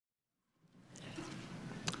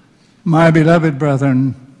My beloved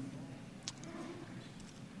brethren,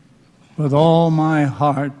 with all my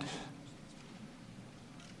heart,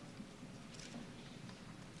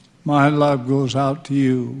 my love goes out to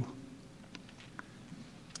you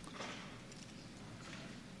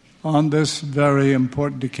on this very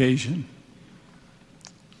important occasion.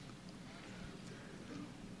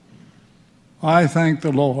 I thank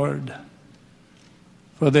the Lord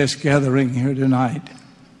for this gathering here tonight.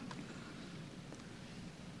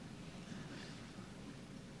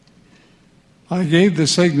 I gave the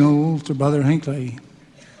signal to Brother Hinckley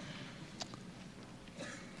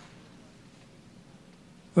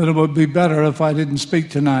that it would be better if I didn't speak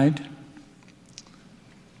tonight.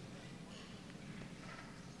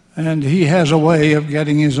 And he has a way of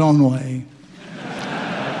getting his own way.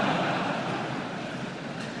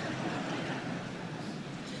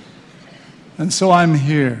 And so I'm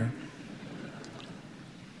here.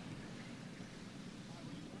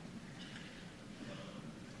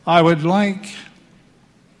 I would like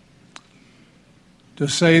to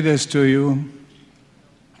say this to you.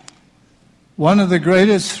 One of the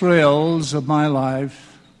greatest thrills of my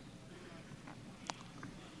life,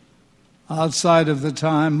 outside of the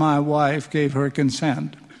time my wife gave her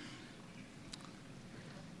consent,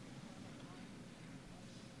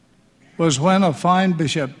 was when a fine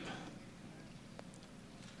bishop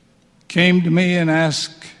came to me and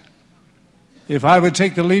asked if I would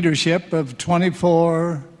take the leadership of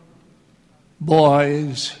 24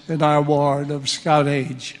 boys in our ward of Scout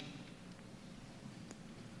age.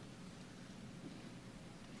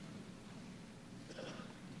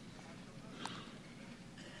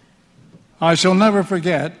 I shall never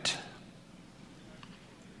forget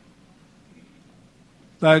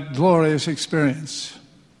that glorious experience.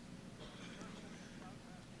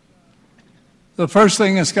 The first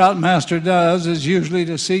thing a scoutmaster does is usually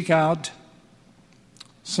to seek out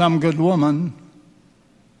some good woman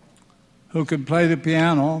who could play the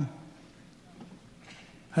piano,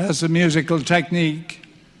 has a musical technique,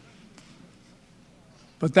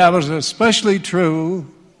 but that was especially true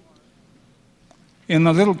in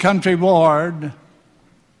the little country ward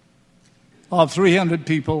of 300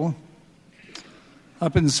 people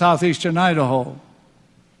up in southeastern Idaho,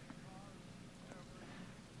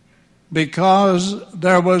 because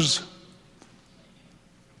there was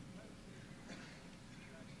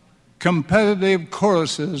competitive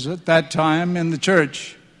choruses at that time in the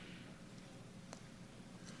church.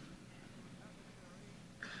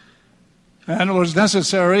 And it was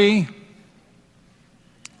necessary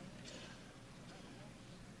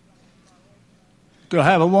to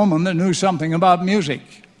have a woman that knew something about music.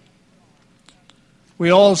 We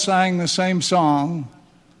all sang the same song,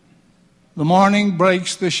 "The Morning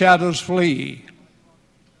Breaks, the Shadows Flee,"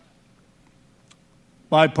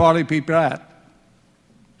 by Parley P. Pratt.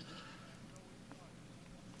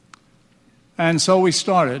 And so we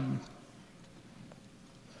started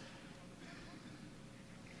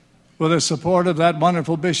with the support of that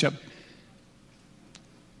wonderful bishop.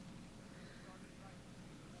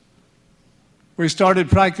 We started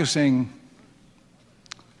practicing.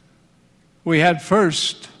 We had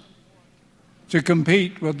first to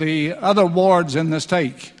compete with the other wards in the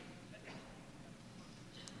stake.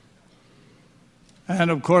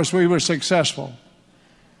 And of course we were successful.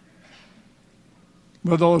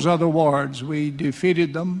 With those other wards, we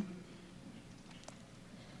defeated them.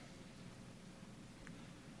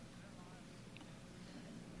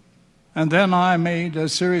 And then I made a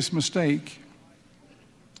serious mistake.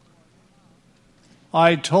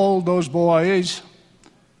 I told those boys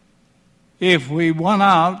if we won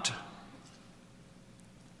out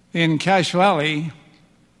in Cache Valley,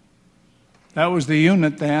 that was the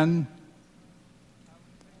unit then,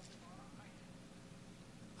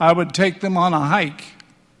 I would take them on a hike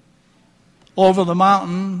over the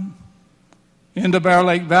mountain into Bear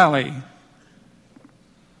Lake Valley.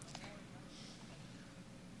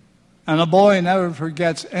 And a boy never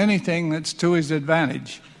forgets anything that's to his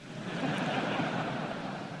advantage.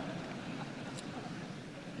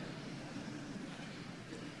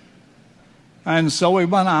 And so we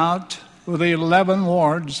went out with the 11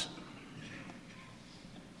 wards.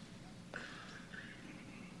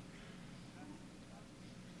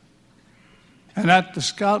 And at the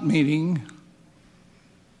scout meeting,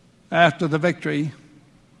 after the victory,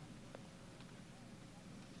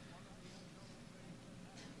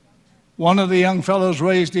 one of the young fellows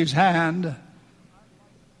raised his hand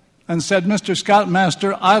and said, "Mr.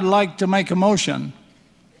 Scoutmaster, I'd like to make a motion."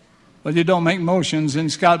 But you don't make motions in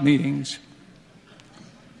scout meetings.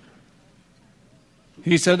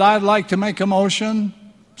 He said, "I'd like to make a motion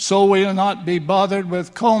so we'll not be bothered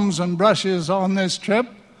with combs and brushes on this trip,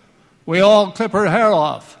 We all clip her hair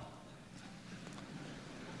off.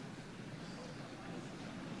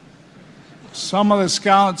 Some of the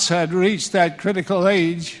scouts had reached that critical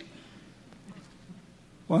age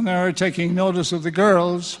when they were taking notice of the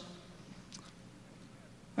girls,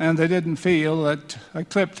 and they didn't feel that a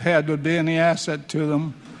clipped head would be any asset to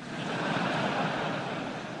them.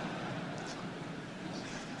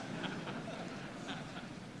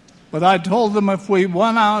 But I told them if we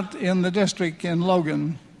went out in the district in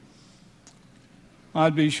Logan,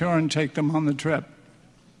 I'd be sure and take them on the trip.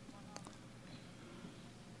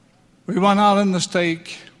 We went out in the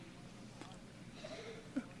stake,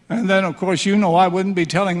 and then, of course, you know I wouldn't be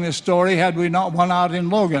telling this story had we not went out in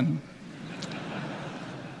Logan.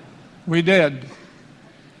 We did.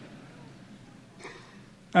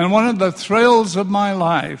 And one of the thrills of my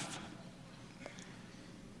life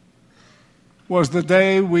was the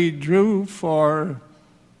day we drew for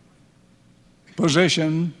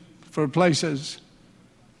position, for places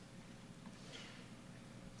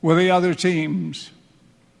with the other teams.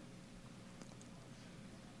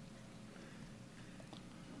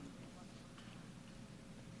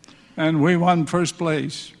 And we won first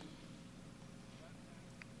place.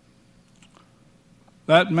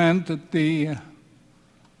 That meant that the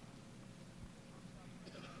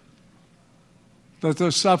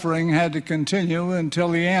suffering had to continue until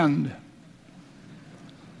the end,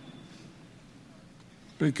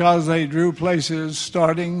 because they drew places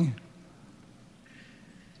starting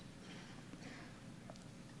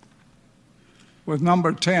with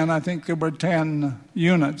number 10. I think there were 10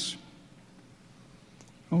 units.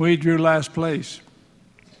 We drew last place.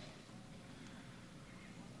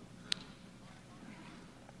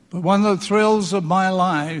 But one of the thrills of my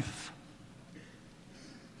life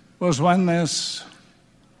was when this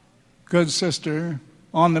good sister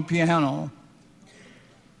on the piano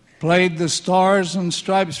played the Stars and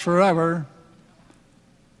Stripes Forever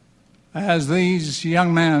as these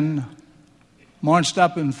young men marched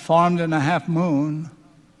up and formed in a half moon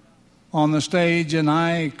on the stage, and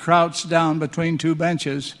I crouched down between two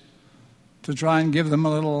benches to try and give them a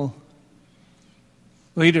little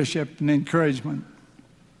leadership and encouragement.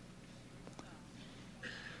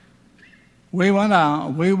 We went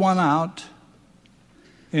out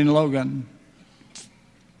in Logan.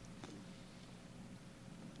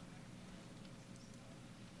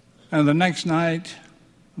 And the next night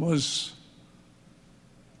was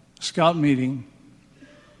scout meeting.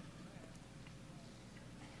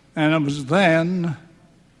 And it was then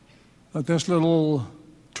that this little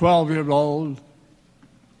 12-year-old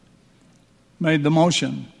made the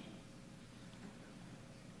motion.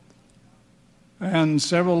 And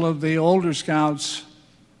several of the older scouts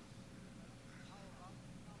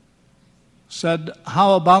said,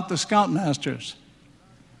 "How about the scoutmasters?"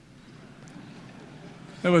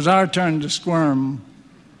 It was our turn to squirm.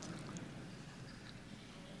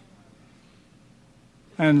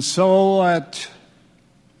 And so at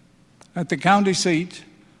the county seat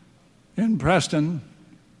in Preston,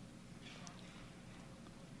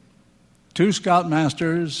 two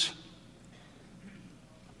scoutmasters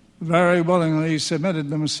very willingly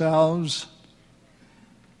submitted themselves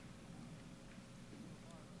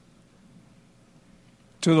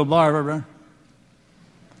to the barber,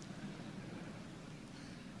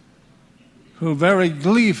 who very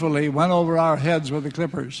gleefully went over our heads with the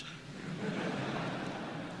clippers.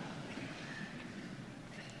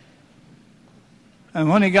 And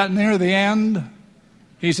when he got near the end,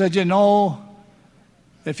 he said, "You know,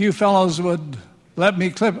 if you fellows would let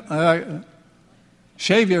me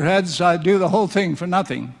shave your heads, I'd do the whole thing for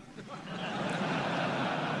nothing."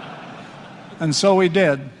 And so we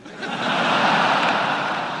did.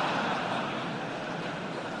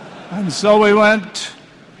 And so we went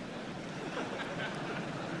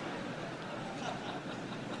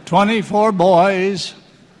 24 boys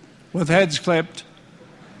with heads clipped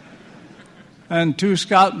and two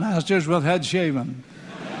scoutmasters with heads shaven.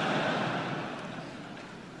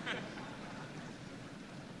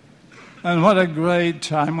 And what a great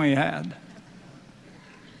time we had.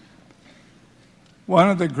 One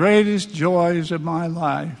of the greatest joys of my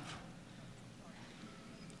life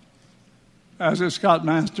as a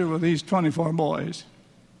scoutmaster with these 24 boys.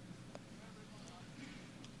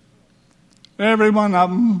 Every one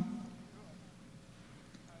of them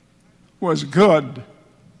was good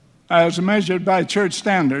as measured by church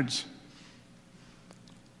standards.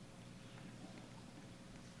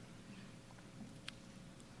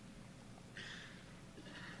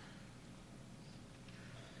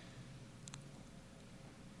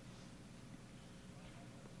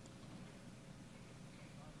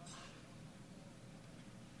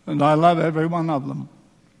 And I love every one of them.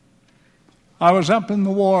 I was up in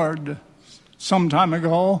the ward some time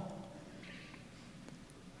ago,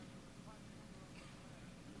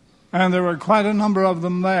 and there were quite a number of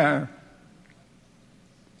them there.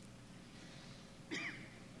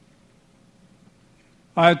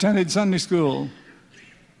 I attended Sunday school.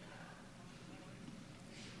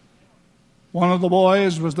 One of the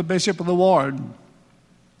boys was the bishop of the ward.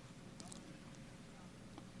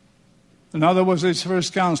 Another was his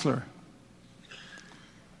first counselor.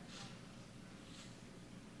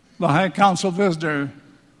 The high council visitor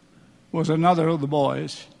was another of the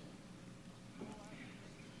boys.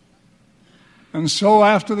 And so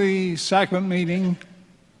after the sacrament meeting,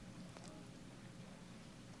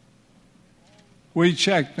 we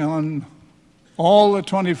checked on all the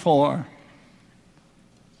 24.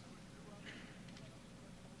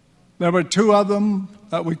 There were 2 of them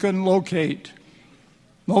that we couldn't locate.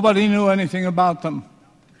 Nobody knew anything about them.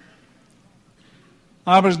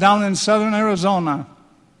 I was down in southern Arizona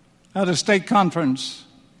at a stake conference.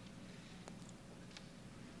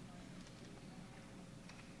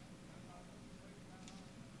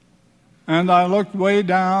 And I looked way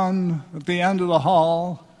down at the end of the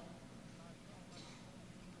hall,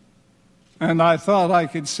 and I thought I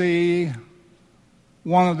could see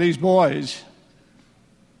one of these boys.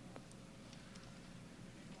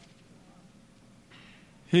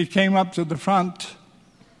 He came up to the front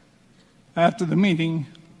after the meeting.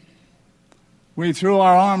 We threw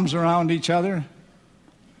our arms around each other.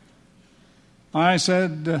 I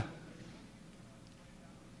said,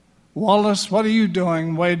 "Wallace, what are you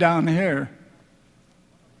doing way down here?"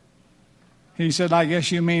 He said, "I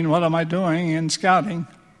guess you mean what am I doing in scouting?"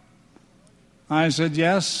 I said,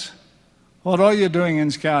 "Yes. What are you doing in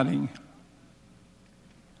scouting?"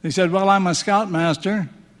 He said, "Well, I'm a scoutmaster."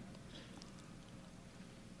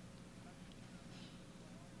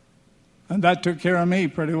 And that took care of me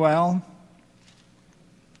pretty well.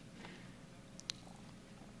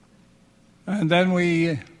 And then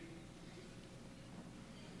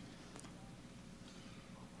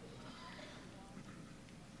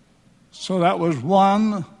so that was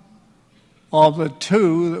one of the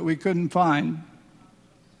 2 that we couldn't find.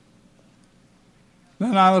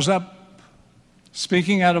 Then I was up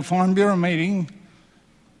speaking at a Farm Bureau meeting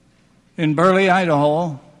in Burley,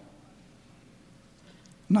 Idaho.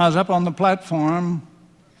 And I was up on the platform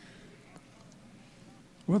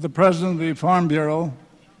with the president of the Farm Bureau,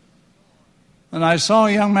 and I saw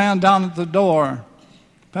a young man down at the door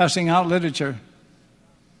passing out literature.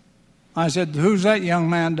 I said, "Who's that young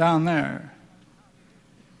man down there?"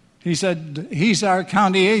 He said, "He's our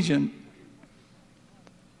county agent."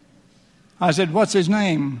 I said, "What's his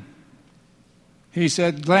name?" He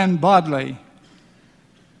said, "Glenn Bodley."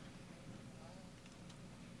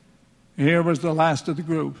 Here was the last of the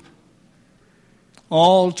group.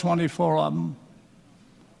 All 24 of them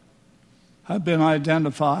had been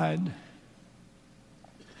identified,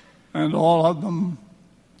 and all of them,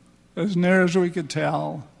 as near as we could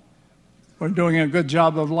tell, were doing a good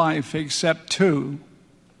job of life, except 2.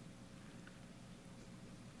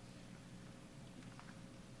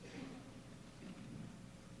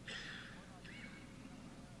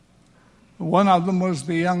 One of them was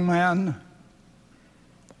the young man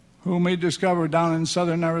whom we discovered down in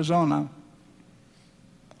southern Arizona.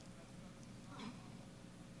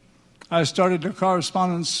 I started a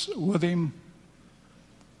correspondence with him,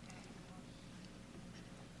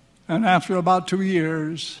 and after about 2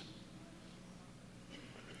 years,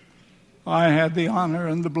 I had the honor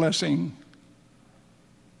and the blessing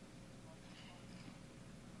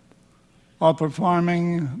of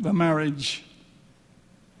performing the marriage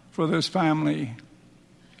for this family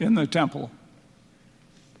in the temple.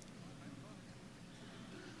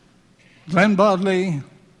 Glenn Bodley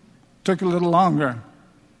took a little longer.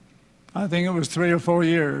 I think it was 3 or 4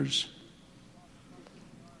 years.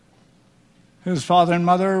 His father and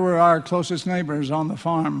mother were our closest neighbors on the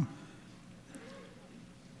farm.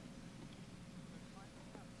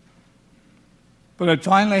 But it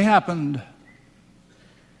finally happened.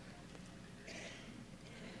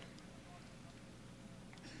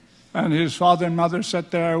 And his father and mother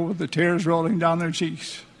sat there with the tears rolling down their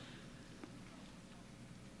cheeks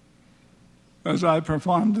as I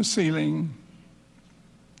performed the sealing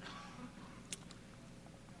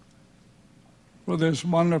for this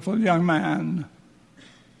wonderful young man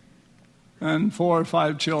and 4 or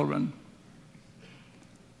 5 children.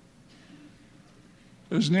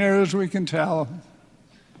 As near as we can tell,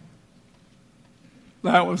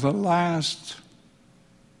 that was the last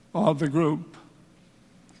of the group.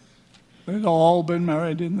 They'd all been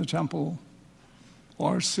married in the temple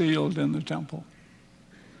or sealed in the temple.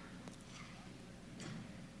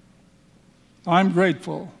 I'm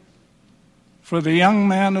grateful for the young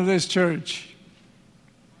men of this church.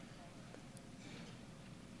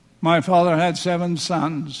 My father had 7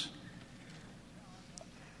 sons.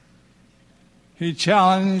 He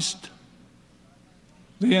challenged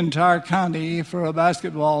the entire county for a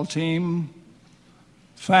basketball team,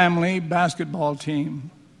 family basketball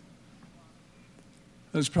team.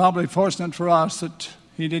 It was probably fortunate for us that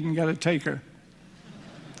he didn't get a taker.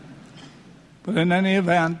 But in any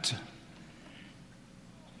event,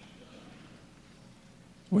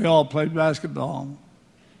 we all played basketball.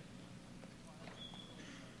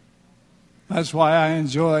 That's why I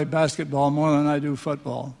enjoy basketball more than I do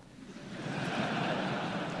football.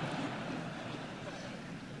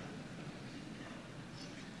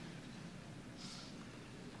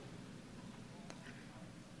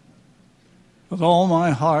 With all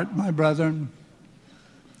my heart, my brethren,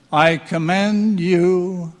 I commend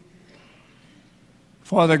you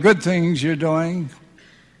for the good things you're doing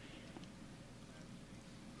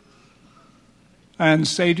and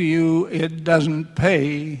say to you, it doesn't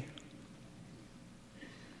pay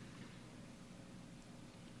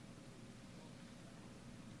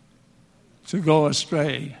to go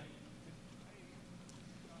astray.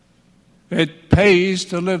 It pays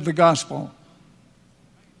to live the gospel,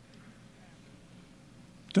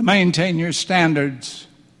 to maintain your standards,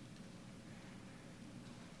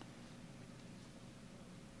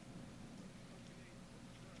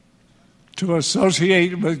 to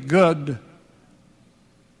associate with good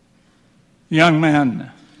young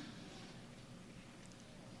men.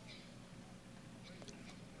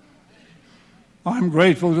 I'm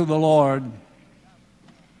grateful to the Lord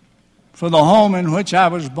for the home in which I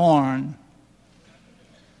was born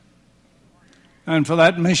and for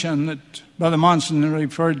that mission that Brother Monson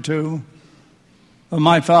referred to of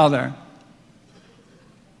my father.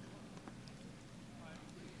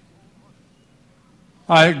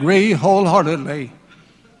 I agree wholeheartedly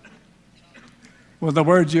with the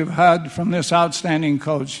words you've had from this outstanding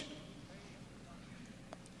coach.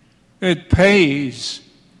 It pays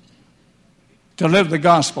to live the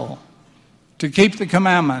gospel, to keep the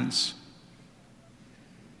commandments,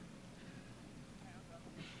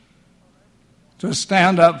 to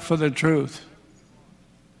stand up for the truth,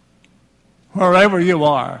 wherever you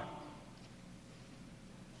are.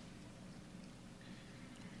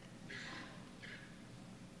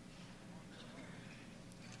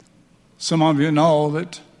 Some of you know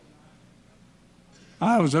that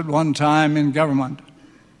I was at one time in government.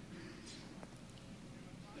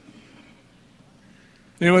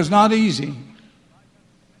 It was not easy,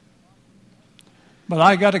 but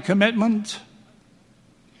I got a commitment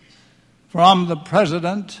from the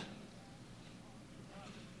president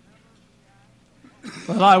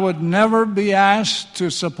that I would never be asked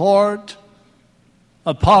to support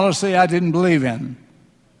a policy I didn't believe in.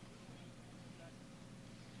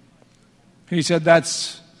 He said,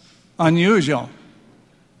 that's unusual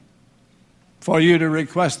for you to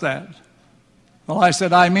request that. Well, I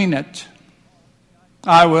said, I mean it.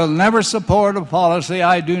 I will never support a policy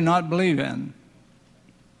I do not believe in.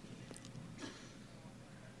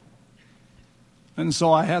 And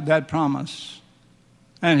so I had that promise.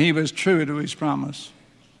 And he was true to his promise.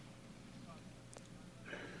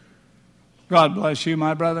 God bless you,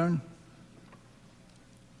 my brethren.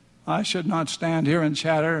 I should not stand here and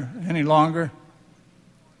chatter any longer.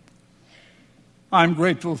 I'm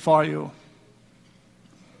grateful for you.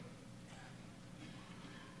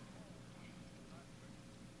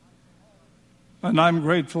 And I'm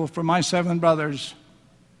grateful for my 7 brothers,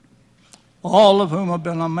 all of whom have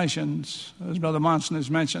been on missions, as Brother Monson has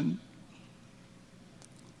mentioned.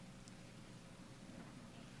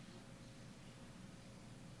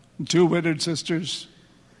 And 2 widowed sisters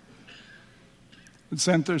that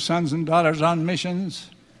sent their sons and daughters on missions.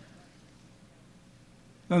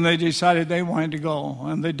 Then they decided they wanted to go,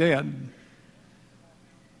 and they did.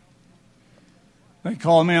 They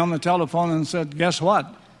called me on the telephone and said, guess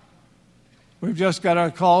what? We've just got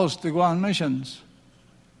our calls to go on missions.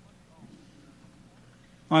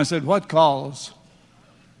 I said, what calls?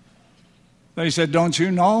 They said, don't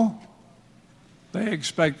you know? They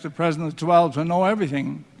expect the President of the 12 to know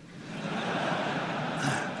everything.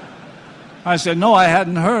 I said, no, I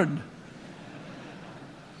hadn't heard.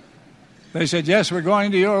 They said, yes, we're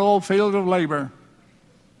going to your old field of labor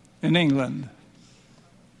in England.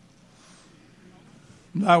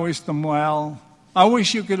 And I wish them well. I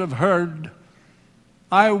wish you could have heard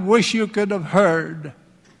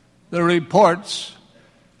the reports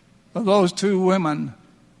of those 2 women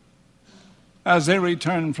as they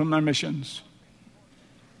returned from their missions.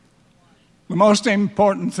 The most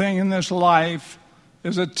important thing in this life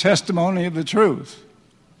is a testimony of the truth.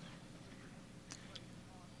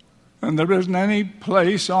 And there isn't any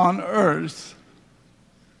place on earth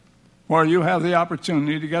where you have the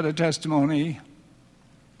opportunity to get a testimony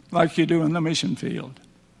like you do in the mission field.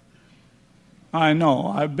 I know,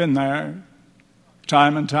 I've been there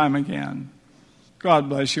time and time again. God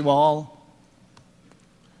bless you all.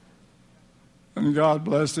 And God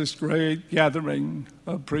bless this great gathering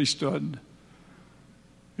of priesthood.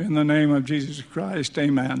 In the name of Jesus Christ,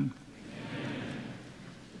 amen.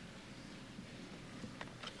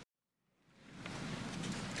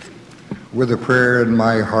 With a prayer in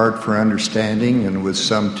my heart for understanding and with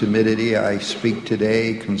some timidity, I speak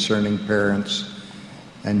today concerning parents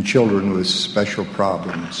and children with special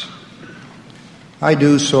problems. I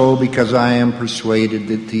do so because I am persuaded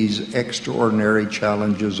that these extraordinary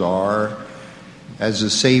challenges are, as the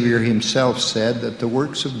Savior himself said, that the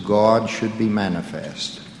works of God should be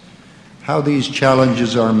manifest. How these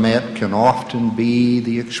challenges are met can often be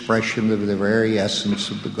the expression of the very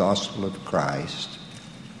essence of the gospel of Christ.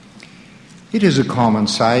 It is a common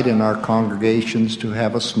sight in our congregations to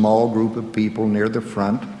have a small group of people near the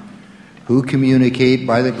front who communicate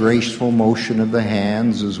by the graceful motion of the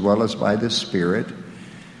hands as well as by the Spirit.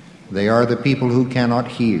 They are the people who cannot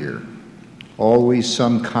hear. Always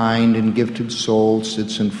some kind and gifted soul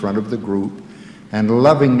sits in front of the group and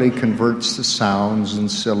lovingly converts the sounds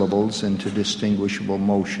and syllables into distinguishable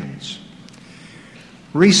motions.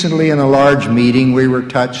 Recently in a large meeting, we were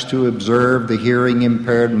touched to observe the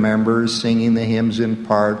hearing-impaired members singing the hymns in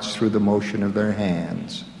parts through the motion of their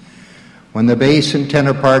hands. When the bass and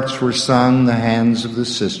tenor parts were sung, the hands of the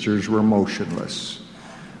sisters were motionless.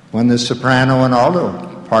 When the soprano and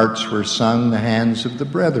alto parts were sung, the hands of the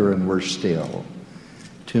brethren were still.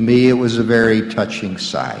 To me, it was a very touching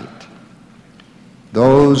sight.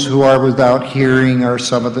 Those who are without hearing are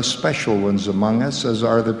some of the special ones among us, as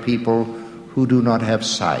are the people who do not have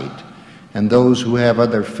sight, and those who have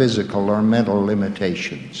other physical or mental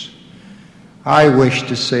limitations. I wish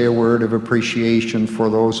to say a word of appreciation for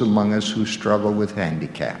those among us who struggle with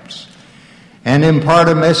handicaps, and impart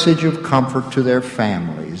a message of comfort to their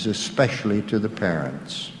families, especially to the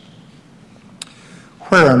parents.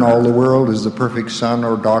 Where in all the world is the perfect son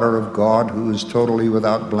or daughter of God who is totally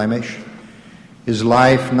without blemish? Is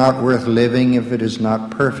life not worth living if it is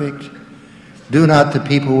not perfect? Do not the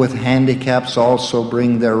people with handicaps also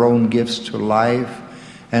bring their own gifts to life,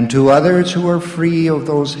 and to others who are free of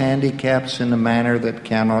those handicaps in a manner that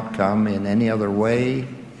cannot come in any other way?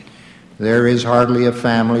 There is hardly a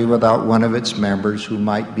family without one of its members who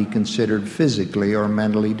might be considered physically or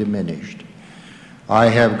mentally diminished. I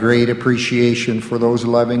have great appreciation for those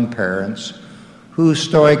loving parents who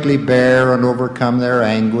stoically bear and overcome their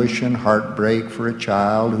anguish and heartbreak for a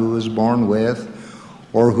child who is born with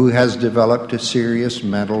or who has developed a serious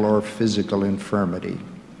mental or physical infirmity.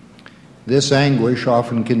 This anguish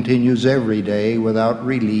often continues every day without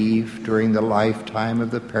relief during the lifetime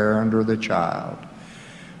of the parent or the child.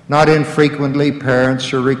 Not infrequently,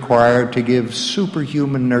 parents are required to give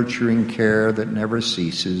superhuman nurturing care that never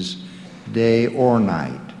ceases, day or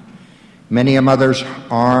night. Many a mother's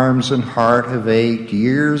arms and heart have ached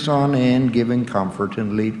years on end, giving comfort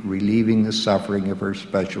and relieving the suffering of her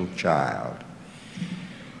special child.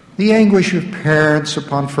 The anguish of parents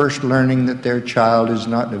upon first learning that their child is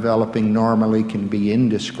not developing normally can be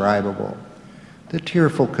indescribable. The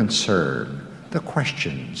tearful concern, the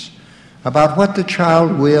questions about what the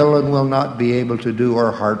child will and will not be able to do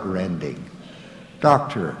are heart-rending.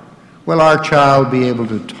 Doctor, will our child be able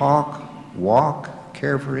to talk, walk,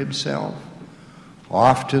 care for himself?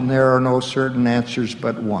 Often there are no certain answers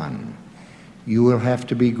but one. You will have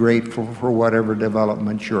to be grateful for whatever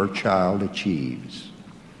development your child achieves.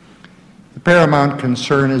 The paramount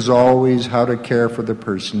concern is always how to care for the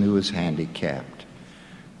person who is handicapped.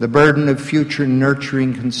 The burden of future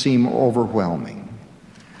nurturing can seem overwhelming.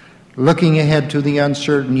 Looking ahead to the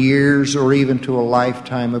uncertain years or even to a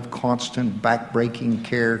lifetime of constant back-breaking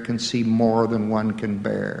care can seem more than one can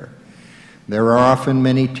bear. There are often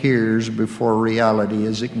many tears before reality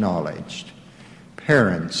is acknowledged.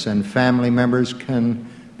 Parents and family members can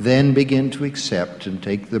then begin to accept and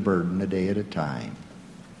take the burden a day at a time.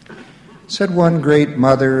 Said one great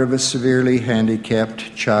mother of a severely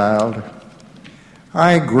handicapped child,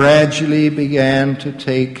 I gradually began to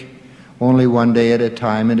take only one day at a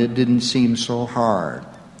time, and it didn't seem so hard.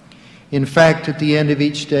 In fact, at the end of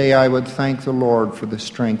each day, I would thank the Lord for the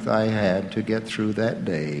strength I had to get through that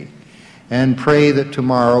day and pray that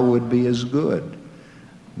tomorrow would be as good.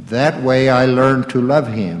 That way I learned to love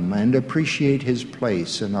him and appreciate his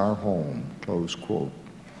place in our home, close quote.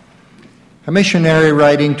 A missionary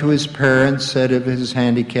writing to his parents said of his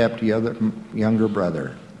handicapped younger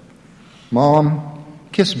brother, "Mom,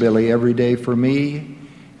 kiss Billy every day for me.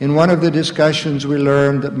 In one of the discussions we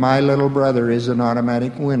learned that my little brother is an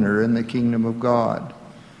automatic winner in the kingdom of God.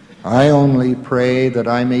 I only pray that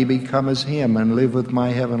I may become as him and live with my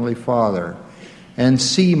heavenly Father and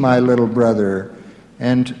see my little brother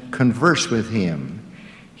and converse with him.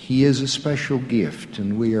 He is a special gift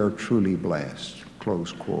and we are truly blessed."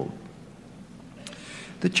 Close quote.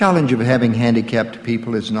 The challenge of having handicapped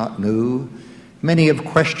people is not new. Many have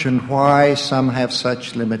questioned why some have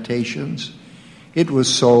such limitations. It was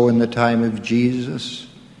so in the time of Jesus.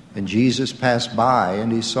 And Jesus passed by,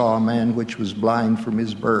 and he saw a man which was blind from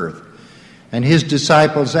his birth. And his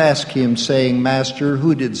disciples asked him, saying, "Master,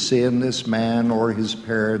 who did sin, this man or his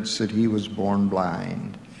parents, that he was born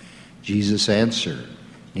blind?" Jesus answered,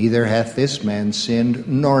 "Neither hath this man sinned,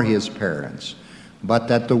 nor his parents, but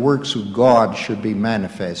that the works of God should be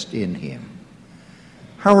manifest in him."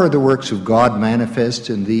 How are the works of God manifest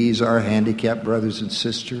in these, our handicapped brothers and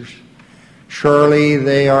sisters? Surely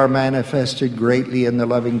they are manifested greatly in the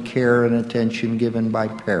loving care and attention given by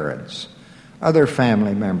parents, other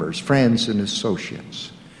family members, friends, and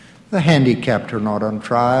associates. The handicapped are not on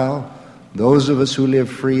trial. Those of us who live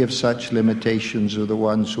free of such limitations are the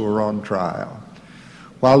ones who are on trial.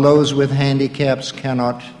 While those with handicaps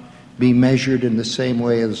cannot be measured in the same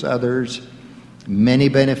way as others, many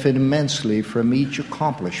benefit immensely from each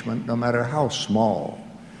accomplishment, no matter how small.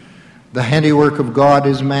 The handiwork of God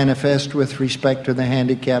is manifest with respect to the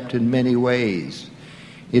handicapped in many ways.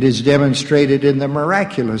 It is demonstrated in the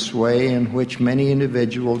miraculous way in which many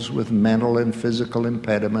individuals with mental and physical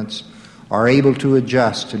impediments are able to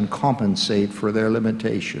adjust and compensate for their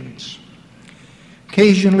limitations.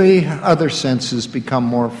 Occasionally, other senses become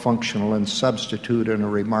more functional and substitute in a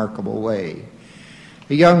remarkable way.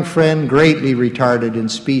 A young friend, greatly retarded in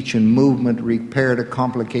speech and movement, repaired a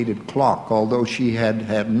complicated clock, although she had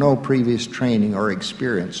had no previous training or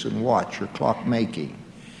experience in watch or clock making.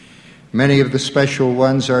 Many of the special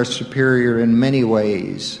ones are superior in many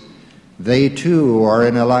ways. They too are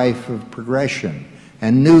in a life of progression,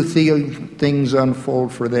 and new things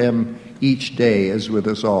unfold for them each day, as with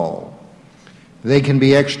us all. They can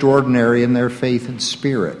be extraordinary in their faith and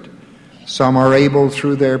spirit. Some are able,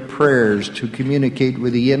 through their prayers, to communicate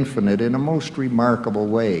with the infinite in a most remarkable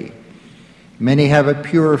way. Many have a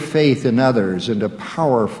pure faith in others and a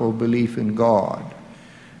powerful belief in God.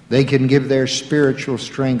 They can give their spiritual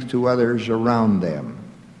strength to others around them.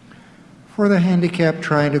 For the handicapped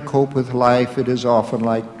trying to cope with life, it is often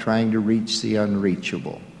like trying to reach the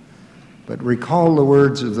unreachable. But recall the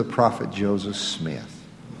words of the prophet Joseph Smith.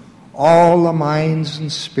 All the minds and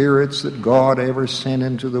spirits that God ever sent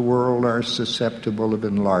into the world are susceptible of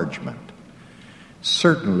enlargement.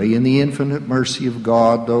 Certainly, in the infinite mercy of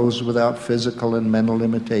God, those without physical and mental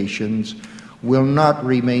limitations will not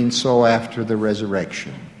remain so after the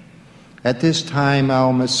resurrection. At this time,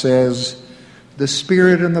 Alma says, the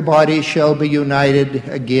spirit and the body shall be united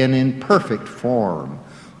again in perfect form.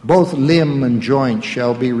 Both limb and joint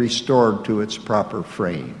shall be restored to its proper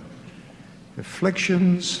frame.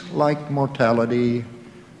 Afflictions, like mortality,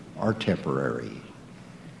 are temporary.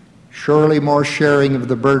 Surely more sharing of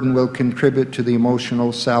the burden will contribute to the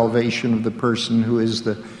emotional salvation of the person who is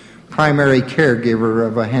the primary caregiver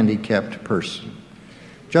of a handicapped person.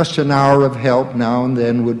 Just an hour of help now and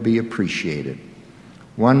then would be appreciated.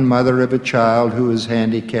 One mother of a child who is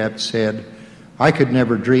handicapped said, "I could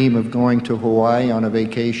never dream of going to Hawaii on a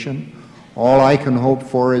vacation. All I can hope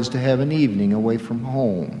for is to have an evening away from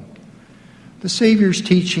home." The Savior's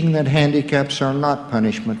teaching that handicaps are not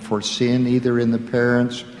punishment for sin, either in the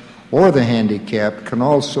parents or the handicapped, can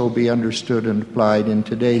also be understood and applied in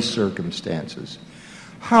today's circumstances.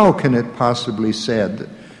 How can it possibly be said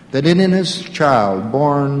that an innocent child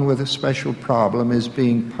born with a special problem is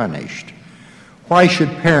being punished? Why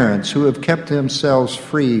should parents who have kept themselves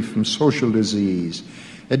free from social disease,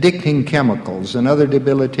 addicting chemicals, and other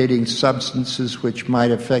debilitating substances which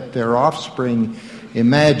might affect their offspring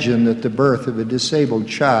imagine that the birth of a disabled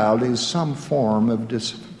child is some form of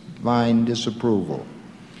divine disapproval?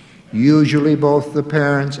 Usually both the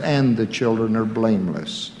parents and the children are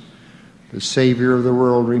blameless. The Savior of the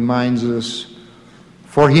world reminds us,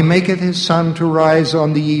 "For he maketh his sun to rise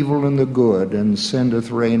on the evil and the good, and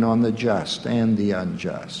sendeth rain on the just and the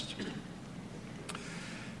unjust."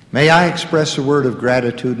 May I express a word of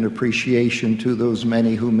gratitude and appreciation to those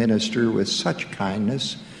many who minister with such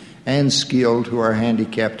kindness and skill to our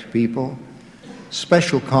handicapped people.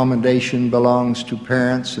 Special commendation belongs to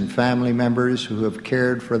parents and family members who have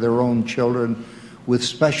cared for their own children with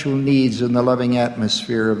special needs in the loving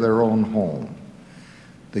atmosphere of their own home.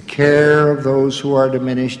 The care of those who are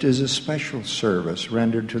diminished is a special service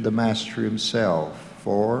rendered to the Master himself.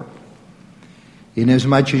 For,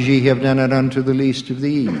 inasmuch as ye have done it unto the least of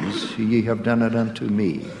these, ye have done it unto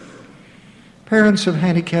me. Parents of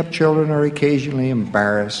handicapped children are occasionally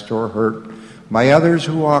embarrassed or hurt by others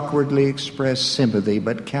who awkwardly express sympathy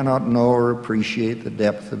but cannot know or appreciate the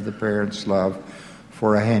depth of the parent's love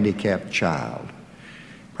for a handicapped child.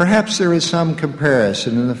 Perhaps there is some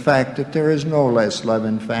comparison in the fact that there is no less love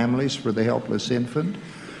in families for the helpless infant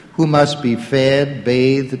who must be fed,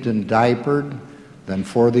 bathed, and diapered than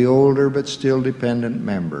for the older but still dependent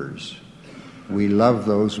members. We love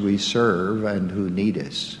those we serve and who need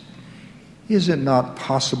us. Is it not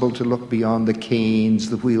possible to look beyond the canes,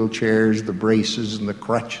 the wheelchairs, the braces, and the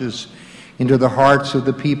crutches into the hearts of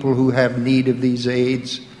the people who have need of these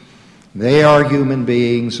aids? They are human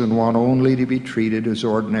beings and want only to be treated as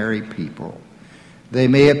ordinary people. They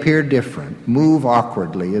may appear different, move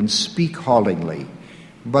awkwardly, and speak haltingly,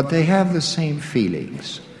 but they have the same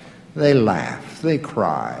feelings. They laugh, they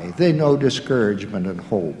cry, they know discouragement and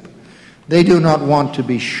hope. They do not want to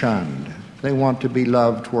be shunned. They want to be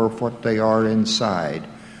loved for what they are inside,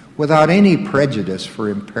 without any prejudice for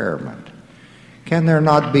impairment. Can there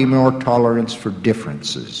not be more tolerance for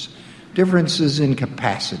differences? Differences in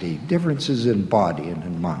capacity, differences in body and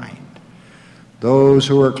in mind. Those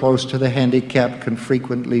who are close to the handicapped can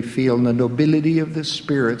frequently feel the nobility of the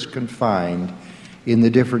spirits confined in the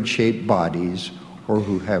different shaped bodies or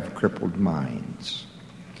who have crippled minds.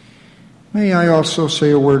 May I also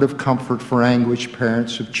say a word of comfort for anguished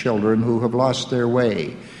parents of children who have lost their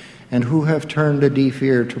way and who have turned a deaf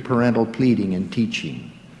ear to parental pleading and teaching.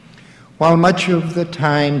 While much of the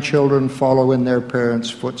time children follow in their parents'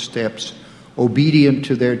 footsteps, obedient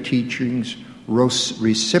to their teachings,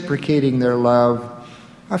 reciprocating their love,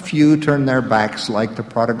 a few turn their backs like the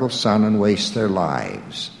prodigal son and waste their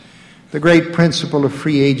lives. The great principle of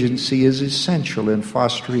free agency is essential in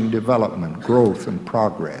fostering development, growth, and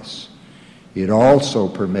progress. It also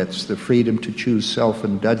permits the freedom to choose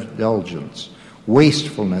self-indulgence,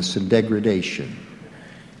 wastefulness, and degradation.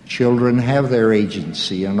 Children have their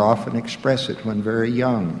agency and often express it when very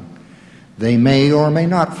young. They may or may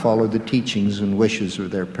not follow the teachings and wishes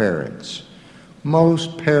of their parents.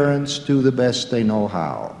 Most parents do the best they know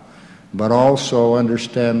how, but also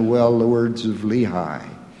understand well the words of Lehi.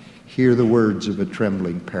 Hear the words of a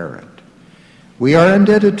trembling parent. We are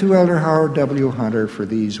indebted to Elder Howard W. Hunter for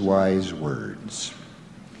these wise words.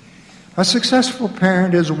 A successful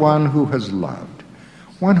parent is one who has loved,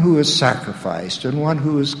 one who has sacrificed, and one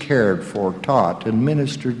who has cared for, taught, and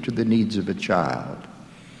ministered to the needs of a child.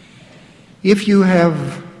 If you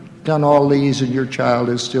have done all these and your child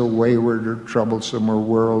is still wayward or troublesome or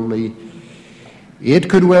worldly, it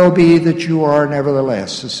could well be that you are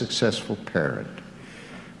nevertheless a successful parent.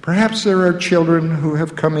 Perhaps there are children who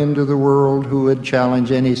have come into the world who would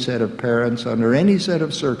challenge any set of parents under any set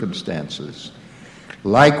of circumstances.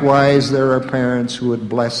 Likewise, there are parents who would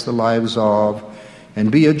bless the lives of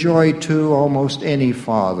and be a joy to almost any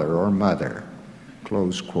father or mother.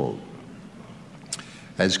 Close quote.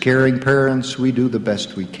 As caring parents, we do the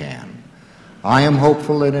best we can. I am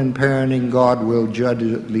hopeful that in parenting, God will judge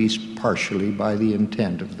at least partially by the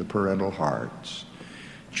intent of the parental hearts.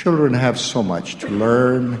 Children have so much to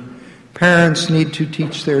learn. Parents need to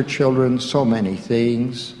teach their children so many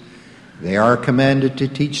things. They are commanded to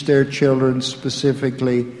teach their children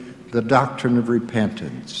specifically the doctrine of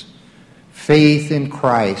repentance, faith in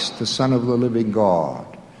Christ, the Son of the living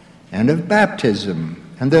God, and of baptism,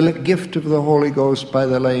 and the gift of the Holy Ghost by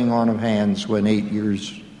the laying on of hands when 8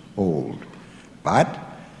 years old. But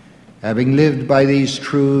having lived by these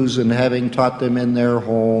truths and having taught them in their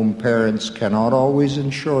home, parents cannot always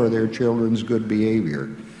ensure their children's good behavior.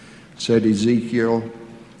 Said Ezekiel,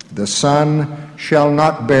 "The son shall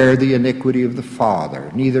not bear the iniquity of the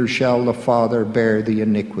father, neither shall the father bear the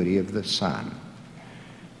iniquity of the son."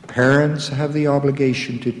 Parents have the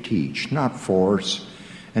obligation to teach, not force,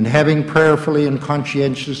 and having prayerfully and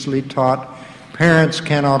conscientiously taught, parents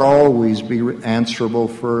cannot always be answerable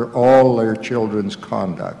for all their children's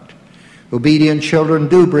conduct. Obedient children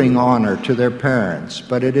do bring honor to their parents,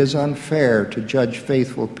 but it is unfair to judge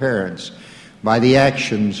faithful parents by the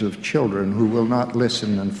actions of children who will not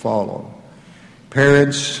listen and follow.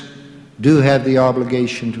 Parents do have the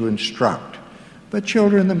obligation to instruct, but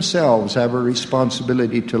children themselves have a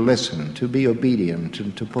responsibility to listen, to be obedient,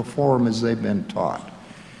 and to perform as they've been taught.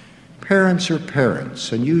 Parents are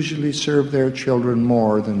parents and usually serve their children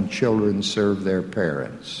more than children serve their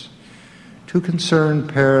parents. To concerned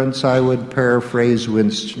parents, I would paraphrase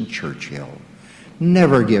Winston Churchill.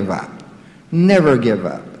 Never give up. Never give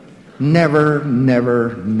up. Never,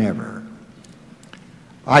 never, never.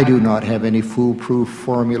 I do not have any foolproof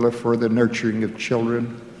formula for the nurturing of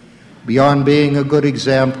children. Beyond being a good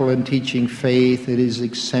example and teaching faith, it is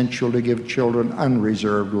essential to give children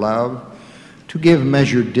unreserved love, to give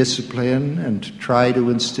measured discipline, and to try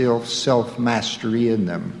to instill self-mastery in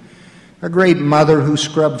them. A great mother who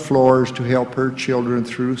scrubbed floors to help her children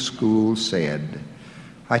through school said,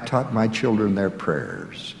 "I taught my children their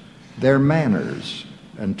prayers, their manners,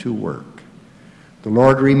 and to work." The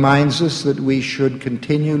Lord reminds us that we should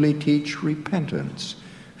continually teach repentance,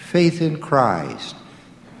 faith in Christ,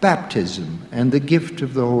 baptism, and the gift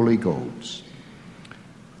of the Holy Ghost.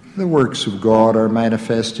 The works of God are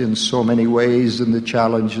manifest in so many ways in the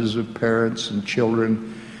challenges of parents and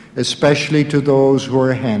children, especially to those who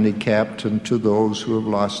are handicapped and to those who have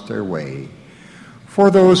lost their way.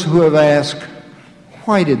 For those who have asked,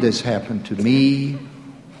 "Why did this happen to me?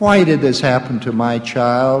 Why did this happen to my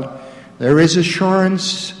child?" there is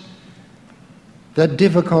assurance that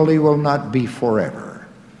difficulty will not be forever.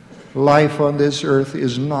 Life on this earth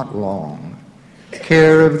is not long.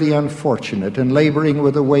 Care of the unfortunate and laboring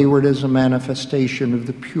with the wayward is a manifestation of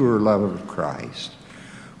the pure love of Christ.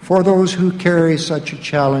 For those who carry such a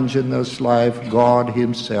challenge in this life, God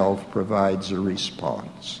Himself provides a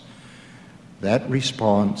response. That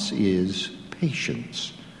response is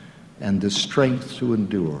patience and the strength to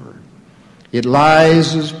endure. It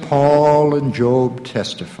lies, as Paul and Job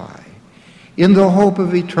testify, in the hope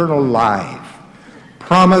of eternal life,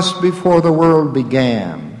 promised before the world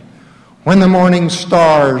began, when the morning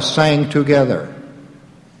stars sang together,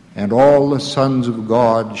 and all the sons of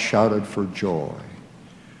God shouted for joy.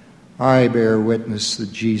 I bear witness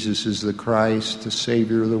that Jesus is the Christ, the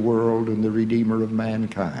Savior of the world, and the Redeemer of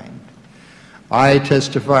mankind. I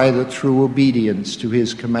testify that through obedience to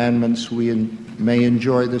His commandments we may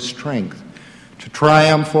enjoy the strength to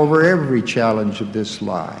triumph over every challenge of this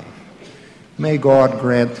life. May God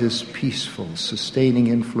grant this peaceful, sustaining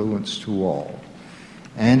influence to all,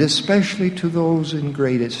 and especially to those in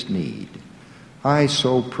greatest need. I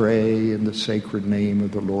so pray in the sacred name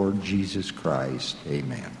of the Lord Jesus Christ.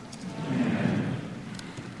 Amen.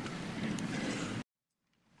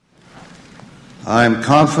 I'm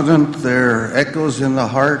confident there are echoes in the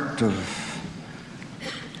heart of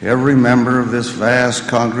every member of this vast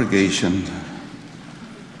congregation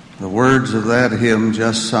the words of that hymn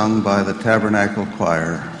just sung by the Tabernacle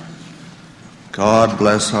Choir, "God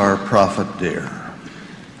bless our prophet dear."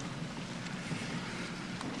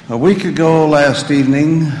 A week ago last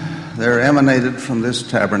evening, there emanated from this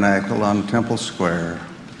tabernacle on Temple Square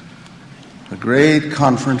a great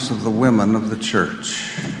conference of the women of the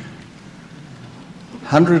church.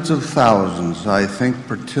 Hundreds of thousands, I think,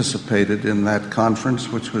 participated in that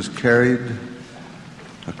conference, which was carried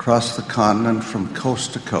across the continent from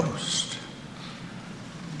coast to coast.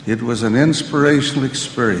 It was an inspirational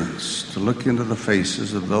experience to look into the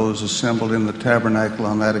faces of those assembled in the tabernacle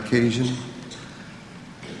on that occasion.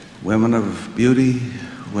 Women of beauty,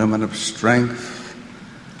 women of strength,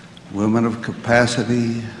 women of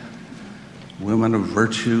capacity, women of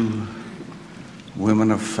virtue,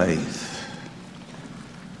 women of faith.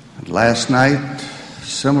 And last night,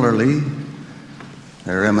 similarly,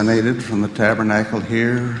 there emanated from the tabernacle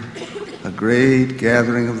here a great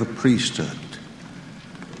gathering of the priesthood,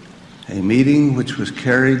 a meeting which was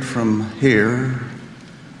carried from here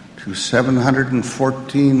to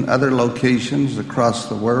 714 other locations across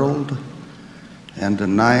the world and to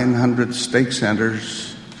 900 stake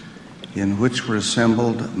centers in which were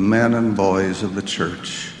assembled men and boys of the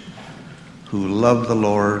church who love the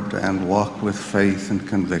Lord and walk with faith and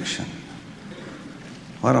conviction.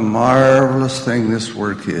 What a marvelous thing this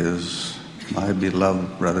work is, my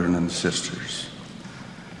beloved brethren and sisters.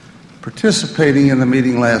 Participating in the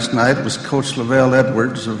meeting last night was Coach Lavelle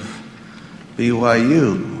Edwards of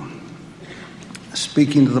BYU.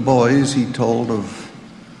 Speaking to the boys, he told of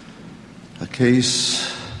a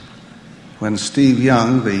case when Steve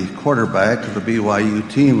Young, the quarterback of the BYU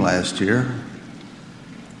team last year,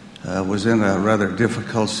 was in a rather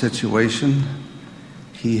difficult situation.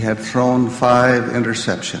 He had thrown 5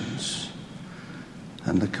 interceptions,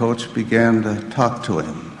 and the coach began to talk to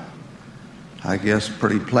him, I guess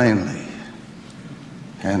pretty plainly.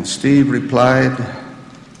 And Steve replied,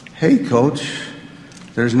 "Hey, Coach,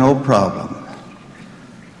 there's no problem,"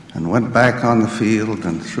 and went back on the field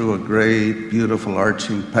and threw a great, beautiful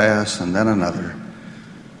arching pass and then another,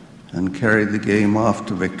 and carried the game off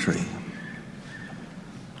to victory.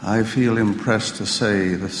 I feel impressed to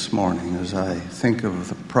say this morning, as I think of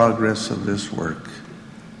the progress of this work,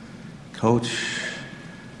 Coach,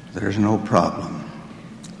 there's no problem.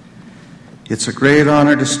 It's a great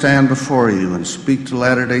honor to stand before you and speak to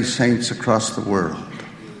Latter-day Saints across the world.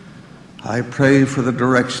 I pray for the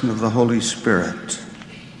direction of the Holy Spirit.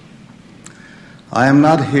 I am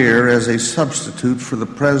not here as a substitute for the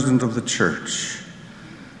President of the Church.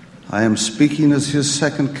 I am speaking as his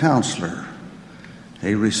second counselor,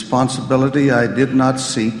 a responsibility I did not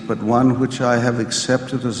seek, but one which I have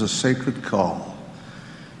accepted as a sacred call,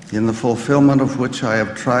 in the fulfillment of which I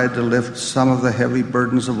have tried to lift some of the heavy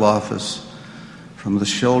burdens of office from the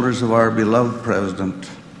shoulders of our beloved President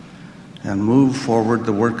and move forward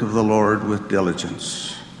the work of the Lord with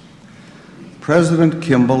diligence. President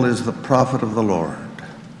Kimball is the prophet of the Lord.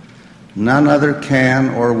 None other can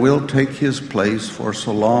or will take his place for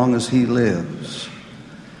so long as he lives.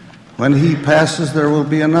 When he passes, there will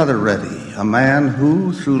be another ready, a man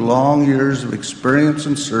who, through long years of experience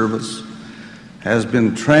and service, has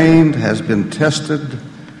been trained, has been tested,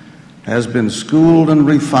 has been schooled and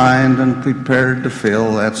refined and prepared to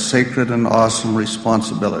fill that sacred and awesome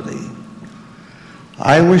responsibility.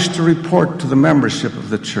 I wish to report to the membership of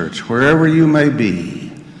the church, wherever you may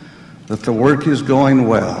be, that the work is going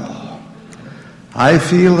well. I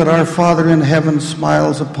feel that our Father in heaven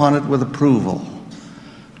smiles upon it with approval.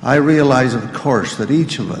 I realize, of course, that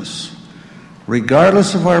each of us,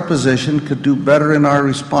 regardless of our position, could do better in our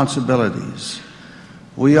responsibilities.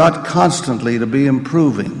 We ought constantly to be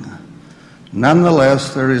improving.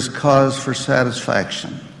 Nonetheless, there is cause for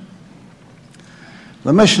satisfaction.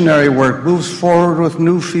 The missionary work moves forward with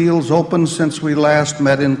new fields opened since we last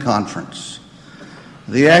met in conference.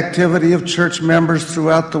 The activity of church members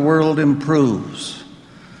throughout the world improves.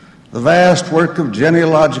 The vast work of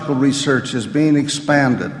genealogical research is being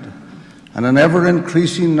expanded, and an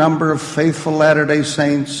ever-increasing number of faithful Latter-day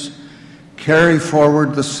Saints carry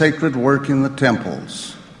forward the sacred work in the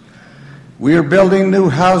temples. We are building new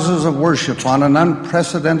houses of worship on an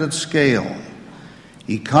unprecedented scale.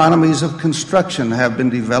 Economies of construction have been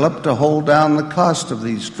developed to hold down the cost of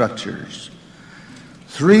these structures.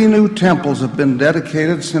 3 new temples have been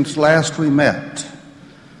dedicated since last we met.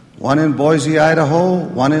 One in Boise, Idaho,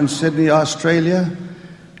 one in Sydney, Australia,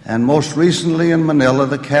 and most recently in Manila,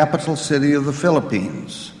 the capital city of the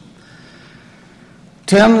Philippines.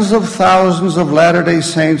 Tens of thousands of Latter-day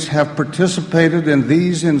Saints have participated in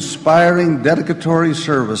these inspiring dedicatory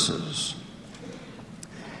services.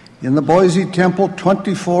 In the Boise Temple,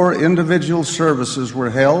 24 individual services were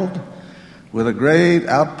held, with a great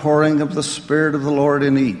outpouring of the Spirit of the Lord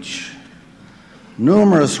in each.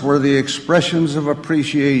 Numerous were the expressions of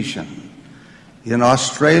appreciation. In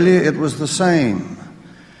Australia, it was the same.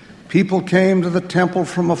 People came to the temple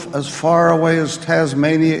from as far away as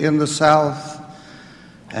Tasmania in the south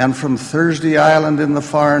and from Thursday Island in the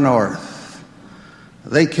far north.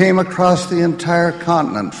 They came across the entire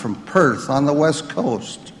continent from Perth on the west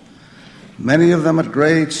coast, many of them at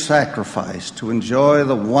great sacrifice, to enjoy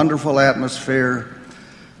the wonderful atmosphere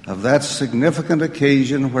of that significant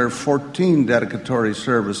occasion where 14 dedicatory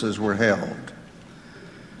services were held.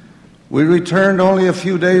 We returned only a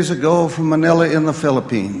few days ago from Manila in the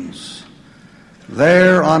Philippines.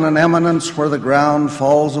 There, on an eminence where the ground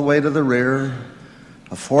falls away to the rear,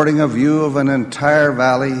 affording a view of an entire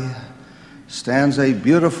valley, stands a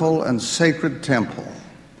beautiful and sacred temple.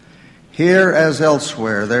 Here, as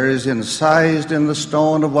elsewhere, there is incised in the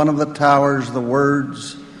stone of one of the towers the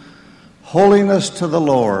words, "Holiness to the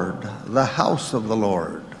Lord, the house of the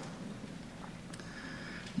Lord."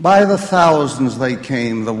 By the thousands they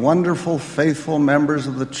came, the wonderful, faithful members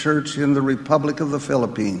of the church in the Republic of the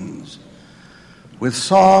Philippines, with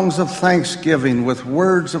songs of thanksgiving, with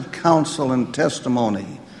words of counsel and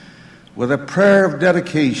testimony, with a prayer of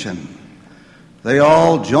dedication. They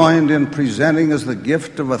all joined in presenting as the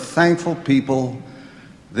gift of a thankful people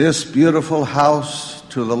this beautiful house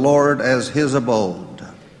to the Lord as his abode.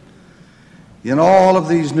 In all of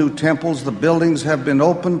these new temples, the buildings have been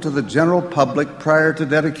opened to the general public prior to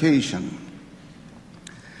dedication.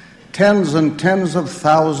 Tens and tens of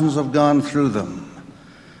thousands have gone through them.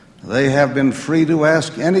 They have been free to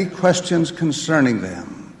ask any questions concerning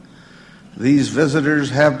them. These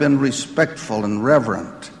visitors have been respectful and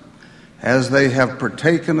reverent as they have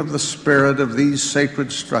partaken of the spirit of these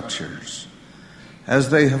sacred structures, as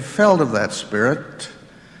they have felt of that spirit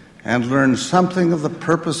and learned something of the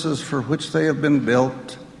purposes for which they have been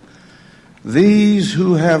built. These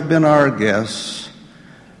who have been our guests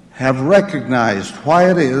have recognized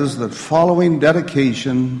why it is that following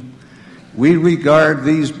dedication, we regard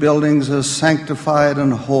these buildings as sanctified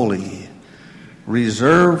and holy,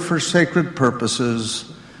 reserved for sacred purposes,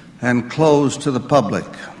 and closed to the public.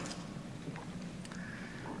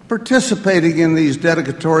 Participating in these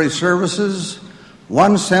dedicatory services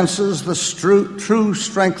one senses the true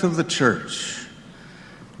strength of the church.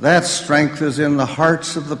 That strength is in the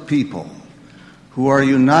hearts of the people, who are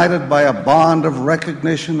united by a bond of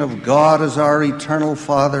recognition of God as our eternal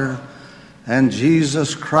Father and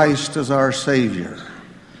Jesus Christ as our Savior.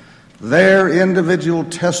 Their individual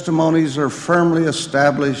testimonies are firmly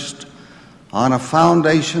established on a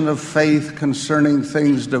foundation of faith concerning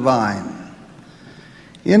things divine.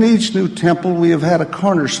 In each new temple, we have had a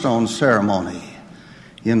cornerstone ceremony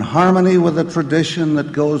in harmony with a tradition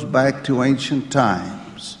that goes back to ancient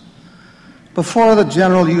times. Before the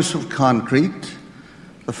general use of concrete,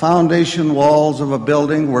 the foundation walls of a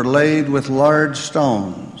building were laid with large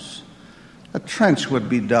stones. A trench would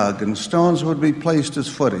be dug and stones would be placed as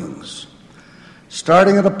footings.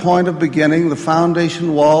 Starting at a point of beginning, the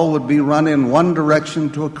foundation wall would be run in one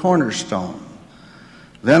direction to a cornerstone.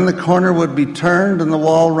 Then the corner would be turned and the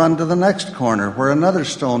wall run to the next corner where another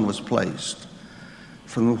stone was placed,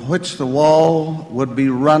 from which the wall would be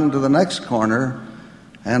run to the next corner,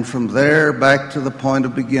 and from there back to the point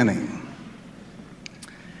of beginning.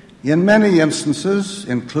 In many instances,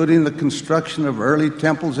 including the construction of early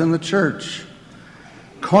temples in the church,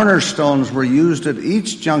 cornerstones were used at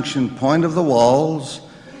each junction point of the walls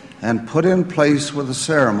and put in place with a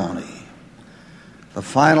ceremony. The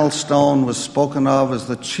final stone was spoken of as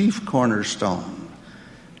the chief cornerstone,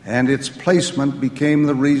 and its placement became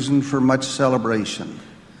the reason for much celebration.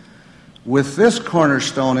 With this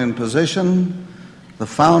cornerstone in position, the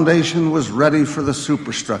foundation was ready for the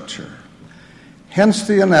superstructure. Hence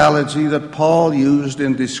the analogy that Paul used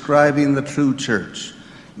in describing the true church.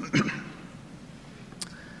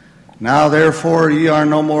 Now, therefore, ye are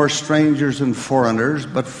no more strangers and foreigners,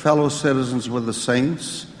 but fellow citizens with the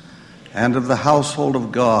saints and of the household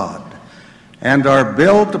of God, and are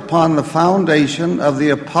built upon the foundation of the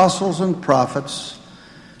apostles and prophets,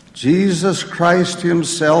 Jesus Christ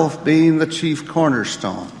himself being the chief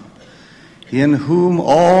cornerstone, in whom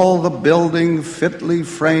all the building fitly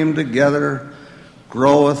framed together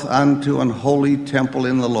groweth unto an holy temple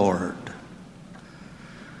in the Lord.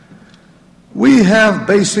 We have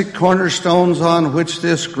basic cornerstones on which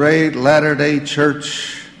this great Latter-day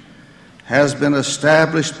Church has been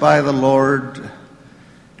established by the Lord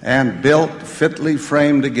and built fitly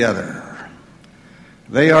framed together.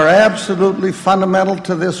 They are absolutely fundamental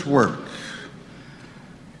to this work.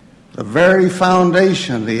 The very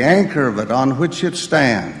foundation, the anchor of it on which it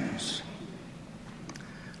stands.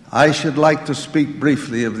 I should like to speak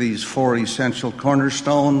briefly of these four essential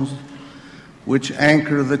cornerstones which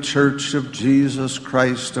anchor the Church of Jesus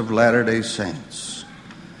Christ of Latter-day Saints.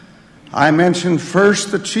 I mention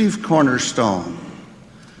first the chief cornerstone,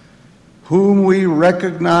 whom we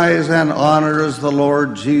recognize and honor as the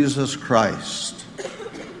Lord Jesus Christ.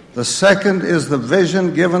 The second is the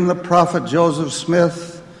vision given the prophet Joseph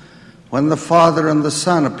Smith when the Father and the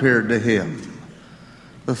Son appeared to him.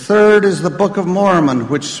 The third is the Book of Mormon,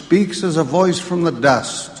 which speaks as a voice from the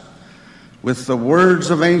dust, with the words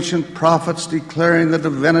of ancient prophets declaring the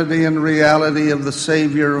divinity and reality of the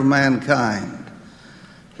Savior of mankind.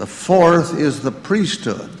 The fourth is the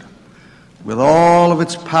priesthood, with all of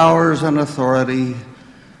its powers and authority,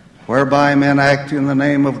 whereby men act in the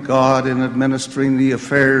name of God in administering the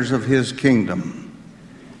affairs of his kingdom.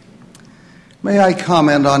 May I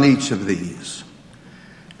comment on each of these?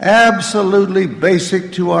 Absolutely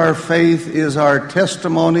basic to our faith is our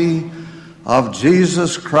testimony of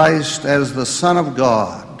Jesus Christ as the Son of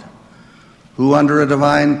God, who under a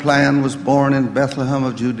divine plan was born in Bethlehem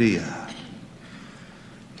of Judea.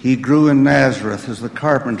 He grew in Nazareth as the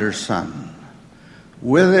carpenter's son.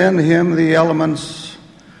 Within him the elements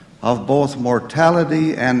of both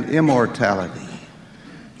mortality and immortality,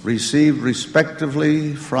 received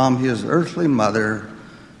respectively from his earthly mother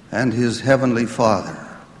and his heavenly Father.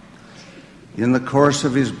 In the course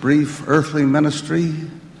of his brief earthly ministry,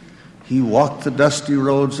 he walked the dusty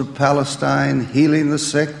roads of Palestine, healing the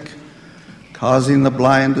sick, causing the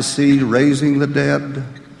blind to see, raising the dead,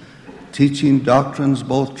 teaching doctrines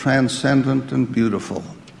both transcendent and beautiful.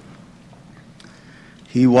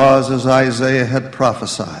 He was, as Isaiah had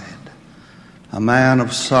prophesied, a man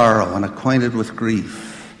of sorrow and acquainted with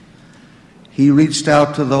grief. He reached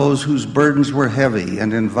out to those whose burdens were heavy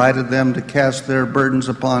and invited them to cast their burdens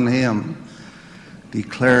upon him,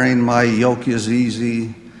 declaring, "My yoke is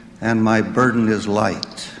easy and my burden is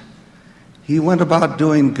light." He went about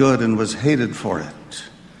doing good and was hated for it.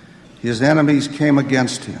 His enemies came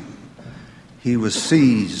against him. He was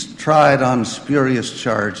seized, tried on spurious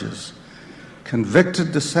charges,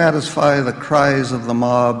 convicted to satisfy the cries of the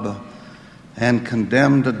mob, and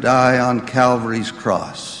condemned to die on Calvary's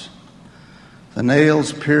cross. The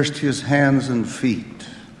nails pierced his hands and feet,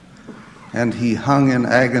 and he hung in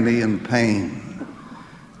agony and pain,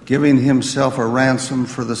 giving himself a ransom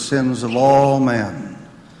for the sins of all men.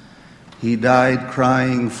 He died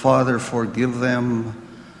crying, "Father, forgive them,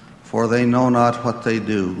 for they know not what they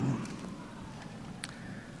do."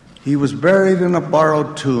 He was buried in a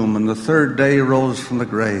borrowed tomb, and the third day rose from the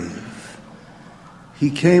grave.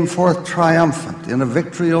 He came forth triumphant in a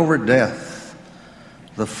victory over death,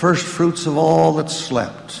 the first fruits of all that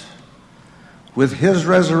slept. With his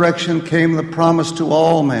resurrection came the promise to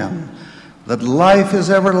all men that life is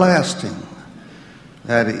everlasting,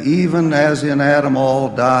 that even as in Adam all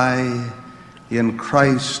die, in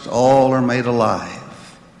Christ all are made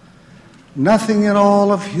alive. Nothing in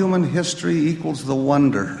all of human history equals the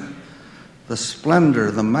wonder, the splendor,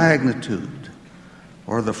 the magnitude,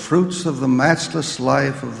 or the fruits of the matchless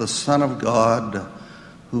life of the Son of God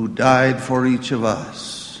who died for each of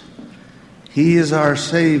us. He is our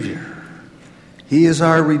Savior. He is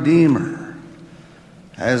our Redeemer.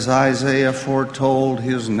 As Isaiah foretold,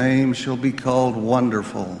 his name shall be called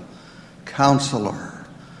Wonderful, Counselor,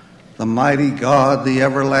 the Mighty God, the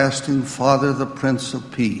Everlasting Father, the Prince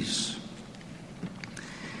of Peace.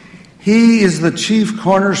 He is the chief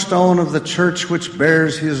cornerstone of the church which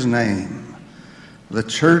bears his name, the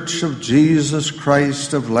Church of Jesus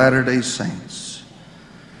Christ of Latter-day Saints.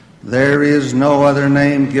 There is no other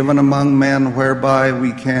name given among men whereby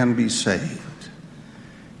we can be saved.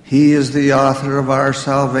 He is the author of our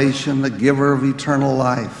salvation, the giver of eternal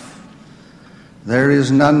life. There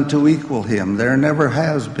is none to equal him. There never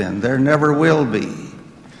has been. There never will be.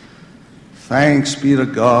 Thanks be to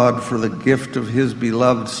God for the gift of his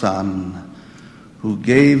beloved Son, who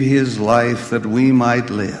gave his life that we might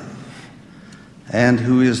live, and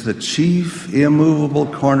who is the chief immovable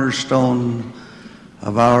cornerstone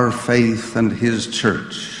of our faith and his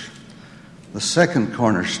church. The second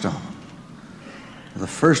cornerstone, the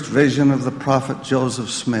first vision of the prophet Joseph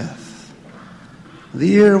Smith. The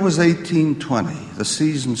year was 1820, the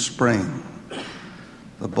season spring.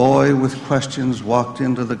 The boy with questions walked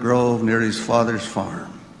into the grove near his father's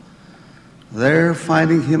farm. There,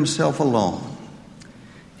 finding himself alone,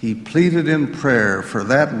 he pleaded in prayer for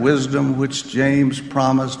that wisdom which James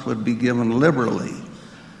promised would be given liberally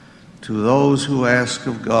to those who ask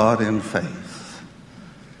of God in faith.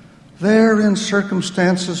 There, in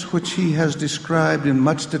circumstances which he has described in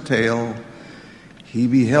much detail, he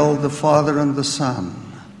beheld the Father and the Son,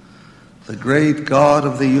 the great God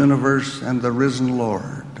of the universe and the risen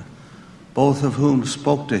Lord, both of whom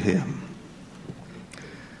spoke to him.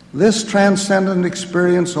 This transcendent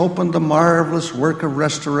experience opened the marvelous work of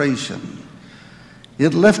restoration.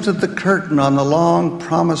 It lifted the curtain on the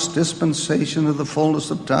long-promised dispensation of the fullness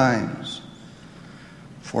of times.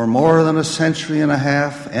 For more than a century and a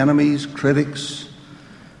half, enemies, critics,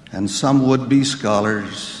 and some would-be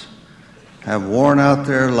scholars have worn out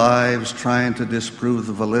their lives trying to disprove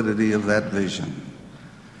the validity of that vision.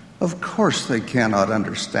 Of course they cannot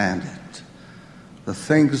understand it. The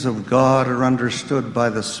things of God are understood by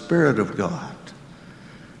the Spirit of God.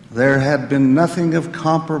 There had been nothing of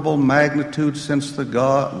comparable magnitude since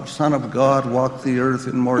the Son of God walked the earth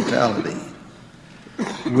in mortality.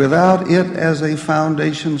 Without it as a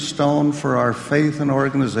foundation stone for our faith and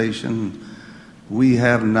organization, we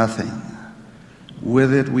have nothing.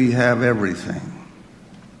 With it, we have everything.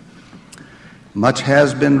 Much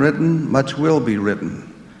has been written, much will be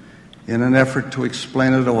written, in an effort to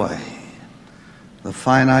explain it away. The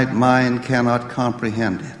finite mind cannot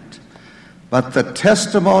comprehend it. But the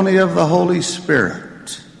testimony of the Holy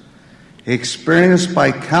Spirit, experienced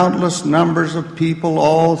by countless numbers of people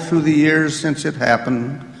all through the years since it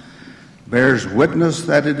happened, bears witness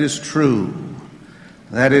that it is true,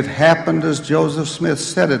 that it happened as Joseph Smith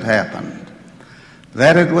said it happened,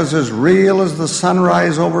 that it was as real as the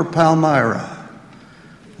sunrise over Palmyra,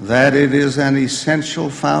 that it is an essential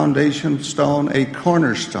foundation stone, a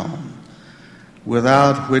cornerstone,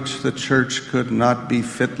 without which the church could not be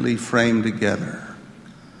fitly framed together.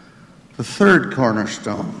 The third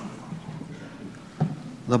cornerstone,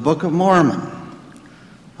 the Book of Mormon.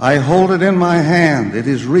 I hold it in my hand. It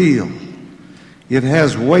is real. It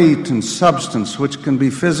has weight and substance which can be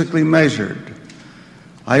physically measured.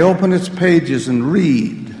 I open its pages and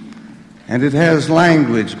read, and it has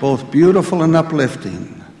language both beautiful and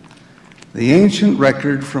uplifting. The ancient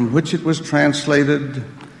record from which it was translated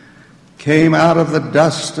came out of the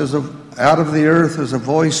dust, out of the earth as a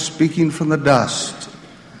voice speaking from the dust.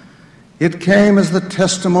 It came as the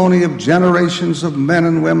testimony of generations of men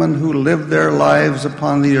and women who lived their lives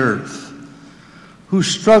upon the earth, who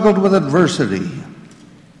struggled with adversity,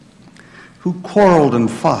 who quarreled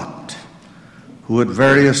and fought, who at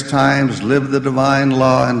various times lived the divine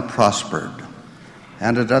law and prospered,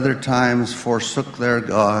 and at other times forsook their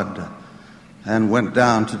God and went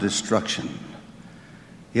down to destruction.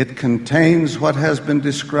 It contains what has been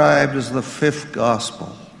described as the fifth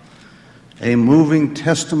gospel, a moving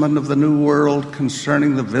testament of the new world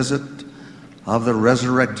concerning the visit of the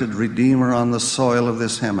resurrected Redeemer on the soil of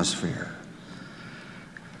this hemisphere.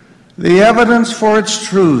 The evidence for its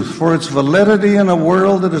truth, for its validity in a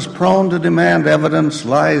world that is prone to demand evidence,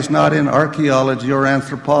 lies not in archaeology or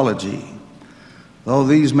anthropology, though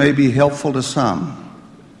these may be helpful to some.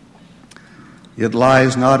 It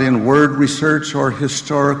lies not in word research or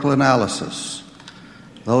historical analysis,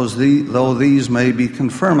 though these may be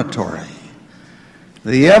confirmatory.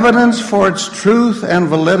 The evidence for its truth and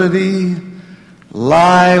validity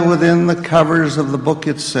lie within the covers of the book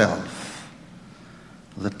itself.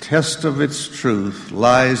 The test of its truth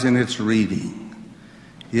lies in its reading.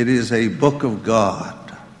 It is a book of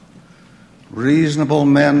God. Reasonable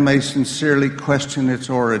men may sincerely question its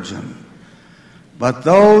origin, but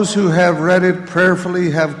those who have read it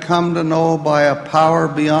prayerfully have come to know by a power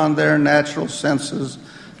beyond their natural senses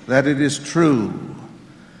that it is true,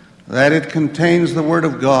 that it contains the Word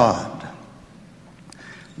of God,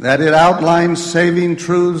 that it outlines saving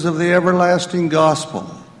truths of the everlasting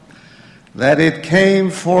gospel, that it came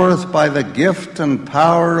forth by the gift and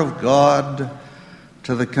power of God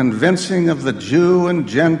to the convincing of the Jew and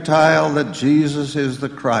Gentile that Jesus is the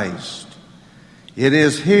Christ. It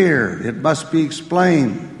is here. It must be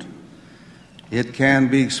explained. It can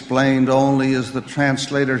be explained only as the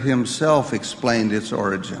translator himself explained its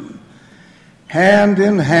origin. Hand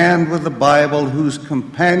in hand with the Bible, whose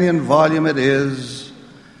companion volume it is,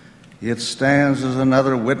 it stands as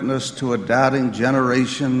another witness to a doubting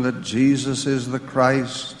generation that Jesus is the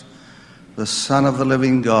Christ, the Son of the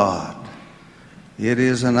living God. It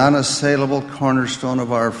is an unassailable cornerstone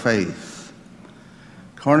of our faith.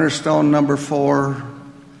 Cornerstone number 4,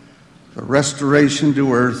 the restoration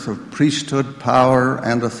to earth of priesthood, power,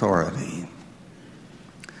 and authority.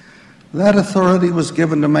 That authority was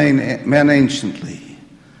given to men anciently.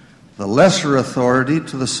 The lesser authority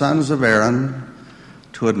to the sons of Aaron,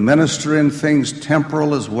 to administer in things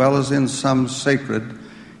temporal as well as in some sacred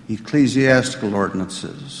ecclesiastical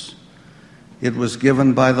ordinances. It was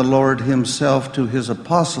given by the Lord himself to his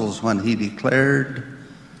apostles when he declared,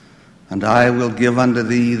 "And I will give unto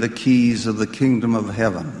thee the keys of the kingdom of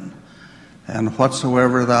heaven, and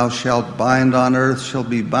whatsoever thou shalt bind on earth shall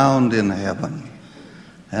be bound in heaven,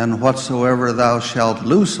 and whatsoever thou shalt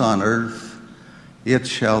loose on earth, it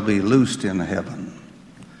shall be loosed in heaven."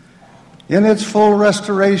 In its full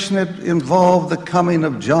restoration, it involved the coming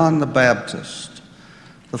of John the Baptist,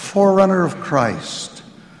 the forerunner of Christ,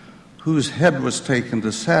 whose head was taken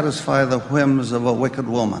to satisfy the whims of a wicked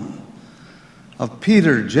woman, of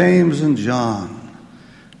Peter, James, and John,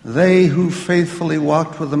 they who faithfully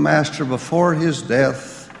walked with the Master before his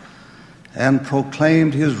death and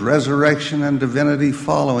proclaimed his resurrection and divinity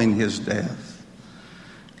following his death.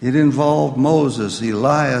 It involved Moses,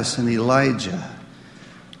 Elias, and Elijah,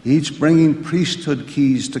 each bringing priesthood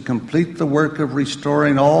keys to complete the work of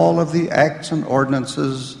restoring all of the acts and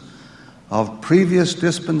ordinances of previous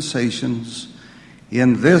dispensations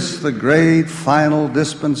in this, the great final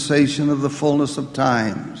dispensation of the fullness of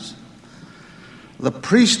times. The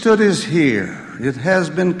priesthood is here. It has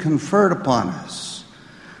been conferred upon us.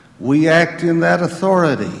 We act in that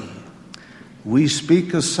authority. We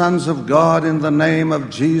speak as sons of God in the name of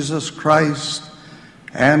Jesus Christ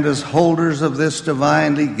and as holders of this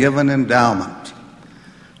divinely given endowment.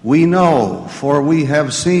 We know, for we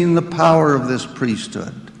have seen the power of this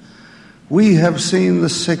priesthood. We have seen the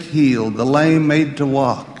sick healed, the lame made to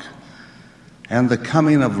walk, and the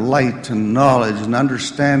coming of light and knowledge and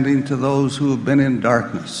understanding to those who have been in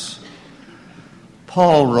darkness.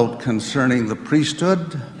 Paul wrote concerning the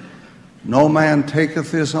priesthood, "No man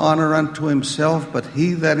taketh his honor unto himself, but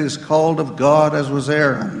he that is called of God, as was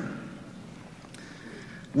Aaron.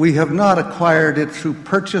 We have not acquired it through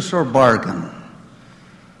purchase or bargain.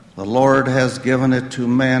 The Lord has given it to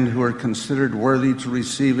men who are considered worthy to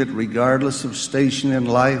receive it regardless of station in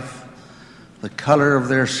life, the color of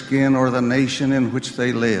their skin, or the nation in which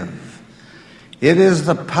they live. It is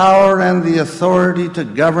the power and the authority to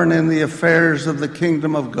govern in the affairs of the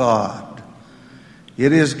kingdom of God.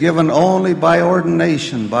 It is given only by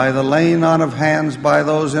ordination, by the laying on of hands by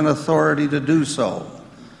those in authority to do so.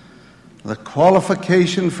 The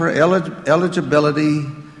qualification for eligibility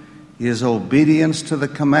is obedience to the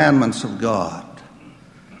commandments of God.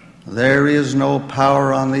 There is no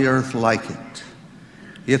power on the earth like it.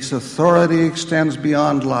 Its authority extends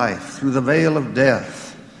beyond life, through the veil of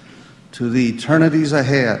death, to the eternities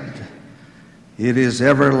ahead. It is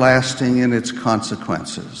everlasting in its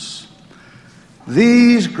consequences.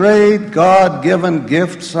 These great God-given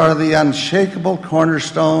gifts are the unshakable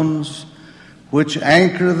cornerstones which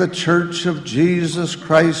anchor the Church of Jesus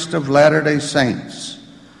Christ of Latter-day Saints,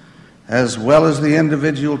 as well as the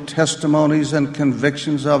individual testimonies and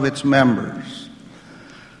convictions of its members.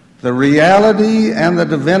 The reality and the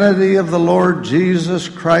divinity of the Lord Jesus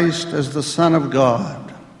Christ as the Son of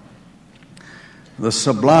God, the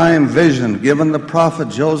sublime vision given the prophet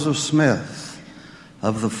Joseph Smith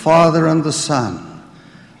of the Father and the Son,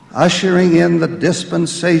 ushering in the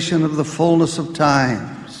dispensation of the fullness of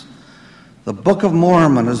times, the Book of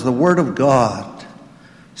Mormon as the Word of God,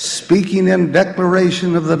 speaking in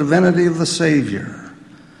declaration of the divinity of the Savior,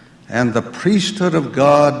 and the priesthood of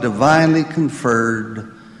God divinely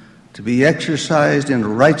conferred to be exercised in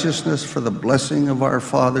righteousness for the blessing of our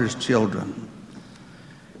Father's children.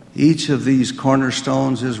 Each of these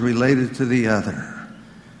cornerstones is related to the other,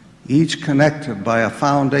 each connected by a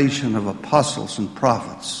foundation of apostles and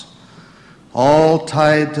prophets, all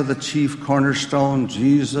tied to the chief cornerstone,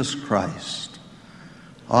 Jesus Christ.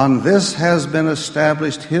 On this has been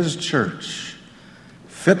established his church,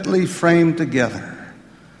 fitly framed together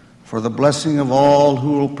for the blessing of all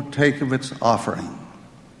who will partake of its offering.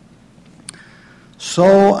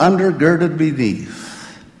 So undergirded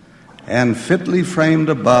beneath and fitly framed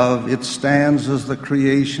above, it stands as the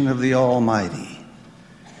creation of the Almighty.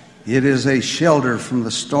 It is a shelter from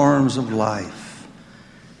the storms of life.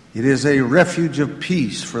 It is a refuge of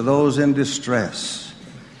peace for those in distress.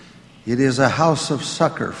 It is a house of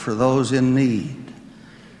succor for those in need.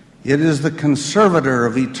 It is the conservator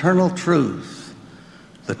of eternal truth,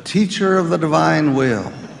 the teacher of the divine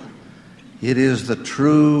will. It is the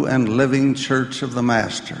true and living church of the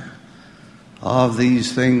Master. Of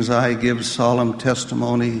these things I give solemn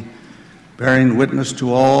testimony, bearing witness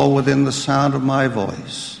to all within the sound of my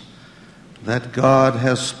voice, that God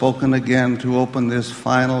has spoken again to open this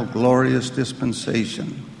final glorious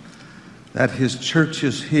dispensation, that his church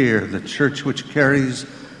is here, the church which carries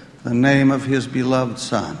the name of his beloved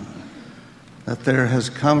Son, that there has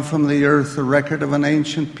come from the earth the record of an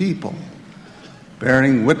ancient people,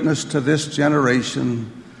 bearing witness to this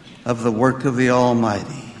generation of the work of the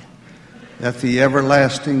Almighty, that the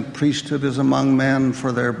everlasting priesthood is among men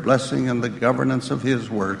for their blessing and the governance of his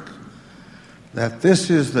work, that this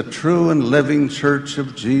is the true and living church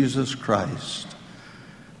of Jesus Christ,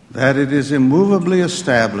 that it is immovably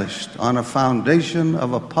established on a foundation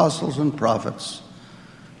of apostles and prophets,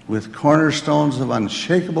 with cornerstones of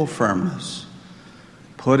unshakable firmness,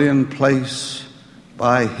 put in place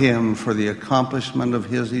by him for the accomplishment of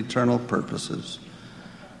his eternal purposes,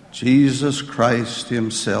 Jesus Christ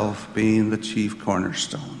himself being the chief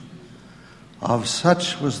cornerstone. Of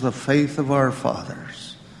such was the faith of our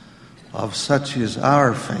fathers. Of such is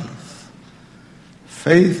our faith.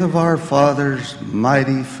 Faith of our fathers,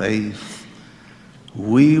 mighty faith.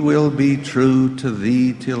 We will be true to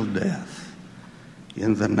thee till death.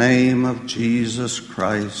 In the name of Jesus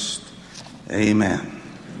Christ, amen.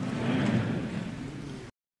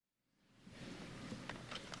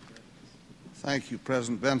 Thank you,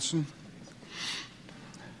 President Benson.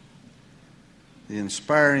 The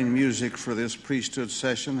inspiring music for this priesthood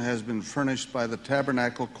session has been furnished by the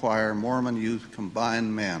Tabernacle Choir, Mormon Youth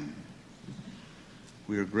Combined Men.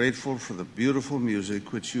 We are grateful for the beautiful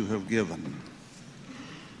music which you have given.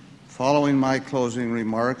 Following my closing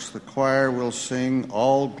remarks, the choir will sing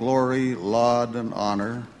All Glory, Laud, and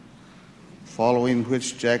Honor, following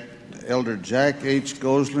which Elder Jack H.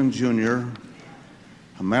 Goslin, Jr.,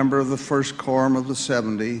 a member of the First Quorum of the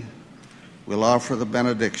 70, will offer the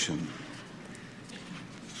benediction.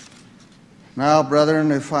 Now,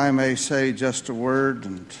 brethren, if I may say just a word,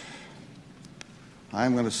 and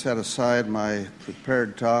I'm going to set aside my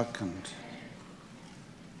prepared talk and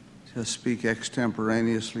just speak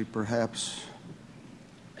extemporaneously, perhaps.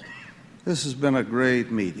 This has been a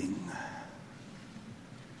great meeting.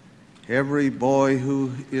 Every boy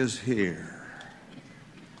who is here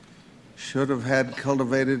should have had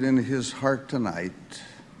cultivated in his heart tonight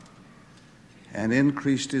an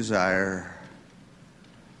increased desire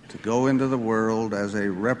to go into the world as a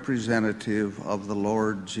representative of the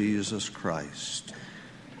Lord Jesus Christ.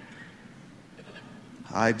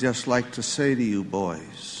 I'd just like to say to you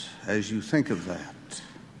boys, as you think of that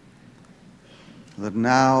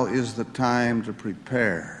now is the time to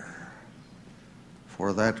prepare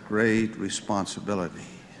for that great responsibility.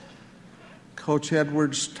 Coach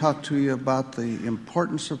Edwards talked to you about the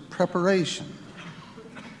importance of preparation.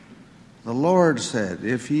 The Lord said,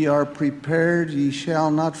 if ye are prepared, ye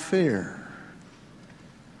shall not fear.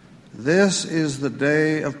 This is the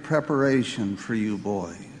day of preparation for you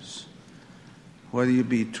boys, whether you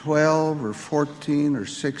be 12 or 14 or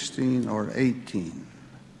 16 or 18.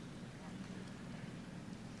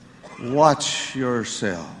 Watch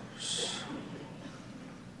yourselves.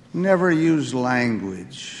 Never use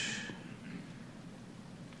language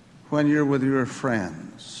when you're with your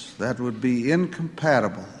friends that would be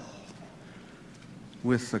incompatible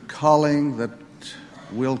with the calling that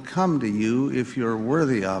will come to you, if you're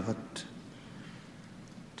worthy of it,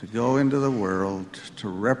 to go into the world, to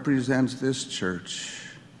represent this church,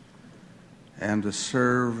 and to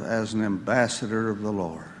serve as an ambassador of the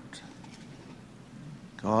Lord.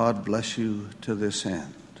 God bless you to this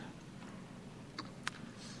end.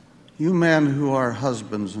 You men who are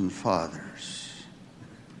husbands and fathers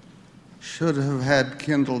should have had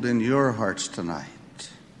kindled in your hearts tonight,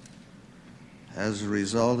 as a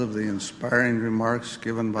result of the inspiring remarks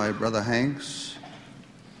given by Brother Hanks,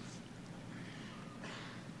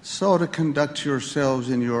 so to conduct yourselves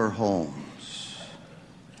in your homes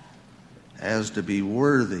as to be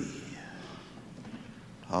worthy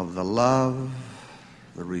of the love,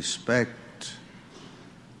 the respect,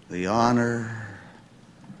 the honor,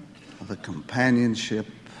 the companionship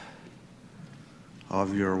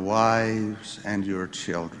of your wives and your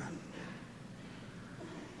children.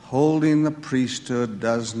 Holding the priesthood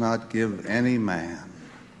does not give any man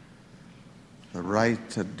the right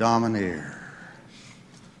to domineer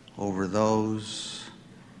over those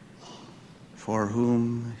for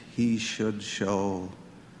whom he should show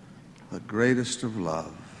the greatest of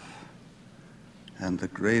love and the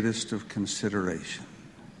greatest of consideration.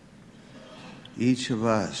 Each of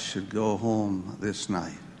us should go home this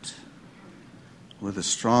night with a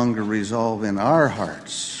stronger resolve in our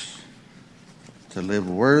hearts to live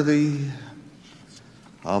worthy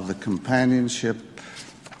of the companionship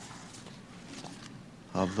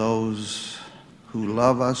of those who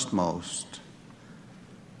love us most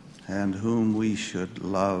and whom we should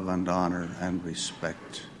love and honor and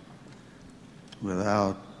respect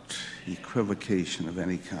without equivocation of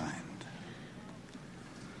any kind.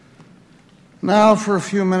 Now, for a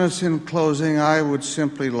few minutes in closing, I would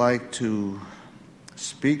simply like to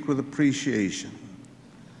speak with appreciation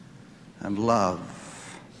and love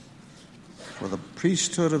for the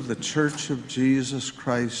priesthood of the Church of Jesus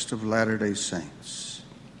Christ of Latter-day Saints.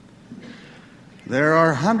 There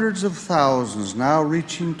are hundreds of thousands, now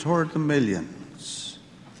reaching toward the millions,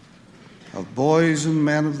 of boys and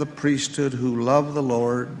men of the priesthood who love the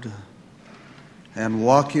Lord and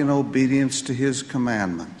walk in obedience to His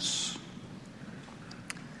commandments.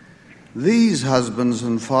 These husbands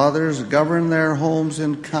and fathers govern their homes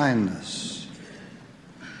in kindness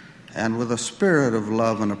and with a spirit of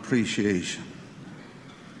love and appreciation.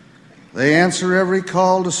 They answer every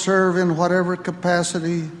call to serve in whatever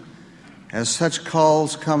capacity, as such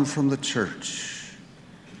calls come from the church.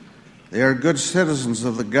 They are good citizens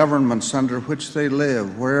of the governments under which they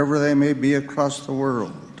live, wherever they may be across the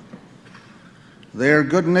world. They are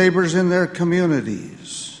good neighbors in their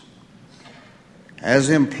communities. As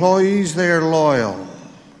employees, they are loyal.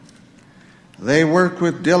 They work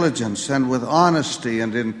with diligence and with honesty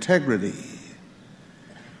and integrity.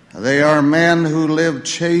 They are men who live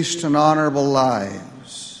chaste and honorable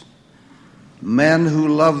lives, men who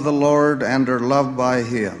love the Lord and are loved by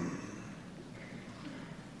Him.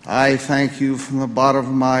 I thank you from the bottom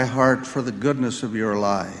of my heart for the goodness of your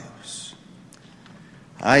lives.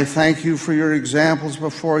 I thank you for your examples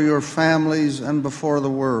before your families and before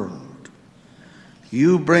the world.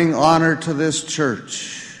 You bring honor to this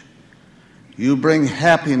church. You bring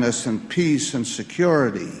happiness and peace and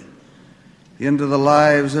security into the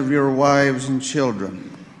lives of your wives and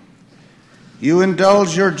children. You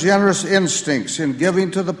indulge your generous instincts in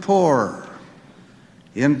giving to the poor,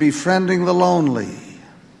 in befriending the lonely,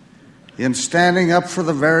 in standing up for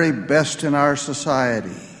the very best in our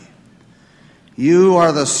society. You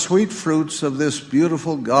are the sweet fruits of this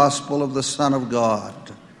beautiful gospel of the Son of God.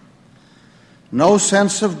 No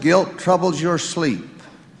sense of guilt troubles your sleep.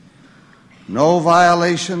 No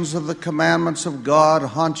violations of the commandments of God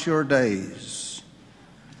haunt your days.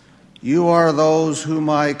 You are those whom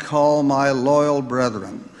I call my loyal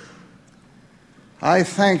brethren. I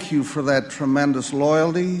thank you for that tremendous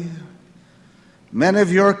loyalty. Many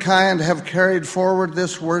of your kind have carried forward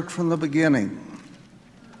this work from the beginning.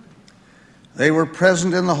 They were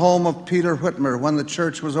present in the home of Peter Whitmer when the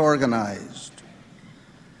church was organized.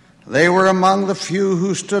 They were among the few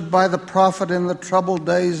who stood by the prophet in the troubled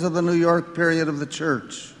days of the New York period of the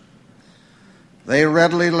church. They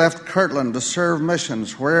readily left Kirtland to serve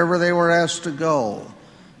missions wherever they were asked to go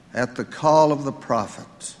at the call of the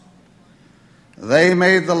prophet. They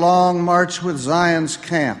made the long march with Zion's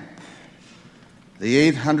camp,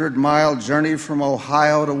 the 800-mile journey from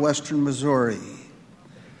Ohio to western Missouri.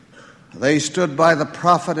 They stood by the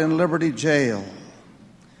prophet in Liberty Jail.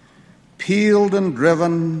 Peeled and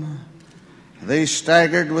driven, they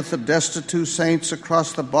staggered with the destitute saints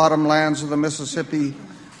across the bottomlands of the Mississippi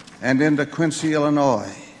and into Quincy,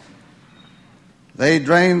 Illinois. They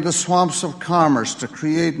drained the swamps of commerce to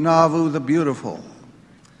create Nauvoo the Beautiful.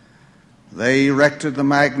 They erected the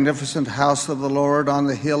magnificent house of the Lord on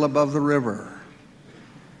the hill above the river.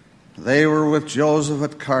 They were with Joseph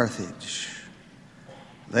at Carthage.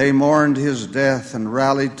 They mourned his death and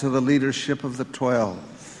rallied to the leadership of the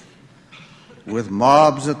 12. With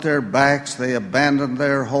mobs at their backs, they abandoned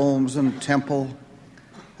their homes and temple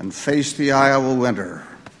and faced the Iowa winter.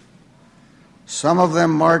 Some of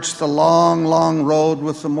them marched the long, long road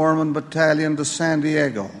with the Mormon battalion to San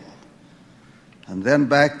Diego, and then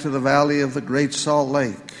back to the valley of the Great Salt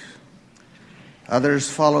Lake. Others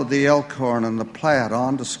followed the Elkhorn and the Platte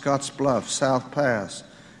on to Scotts Bluff, South Pass,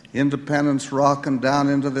 Independence Rock, and down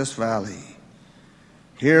into this valley.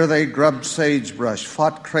 Here they grubbed sagebrush,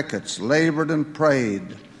 fought crickets, labored and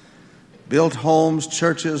prayed, built homes,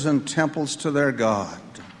 churches, and temples to their God.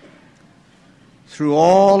 Through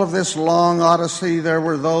all of this long odyssey, there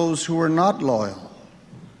were those who were not loyal,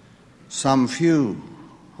 some few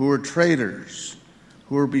who were traitors,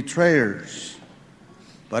 who were betrayers,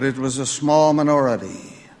 but it was a small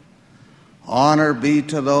minority. Honor be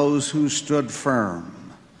to those who stood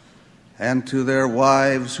firm, and to their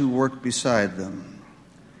wives who worked beside them.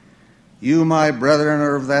 You, my brethren,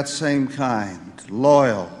 are of that same kind,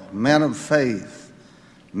 loyal, men of faith,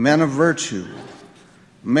 men of virtue,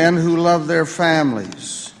 men who love their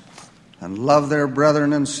families and love their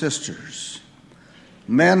brethren and sisters,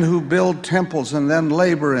 men who build temples and then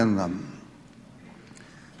labor in them,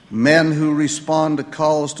 men who respond to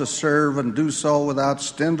calls to serve and do so without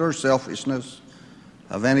stint or selfishness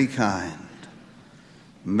of any kind,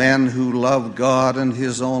 men who love God and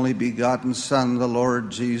His only begotten Son, the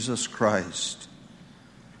Lord Jesus Christ.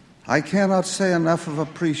 I cannot say enough of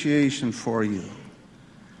appreciation for you.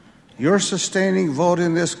 Your sustaining vote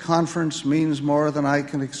in this conference means more than I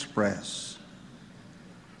can express.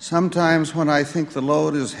 Sometimes when I think the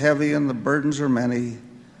load is heavy and the burdens are many,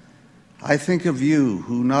 I think of you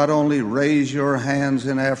who not only raise your hands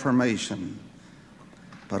in affirmation,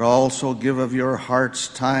 but also give of your heart's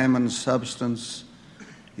time and substance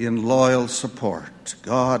in loyal support.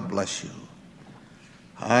 God bless you.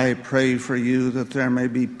 I pray for you that there may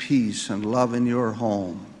be peace and love in your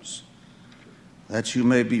homes, that you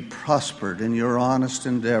may be prospered in your honest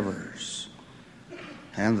endeavors,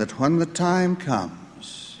 and that when the time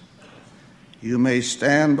comes, you may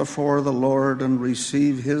stand before the Lord and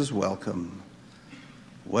receive His welcome.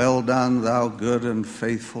 Well done, thou good and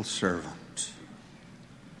faithful servant.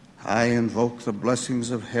 I invoke the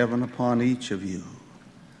blessings of heaven upon each of you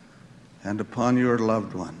and upon your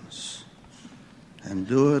loved ones, and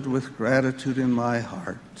do it with gratitude in my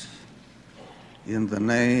heart. In the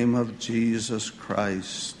name of Jesus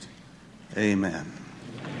Christ, amen.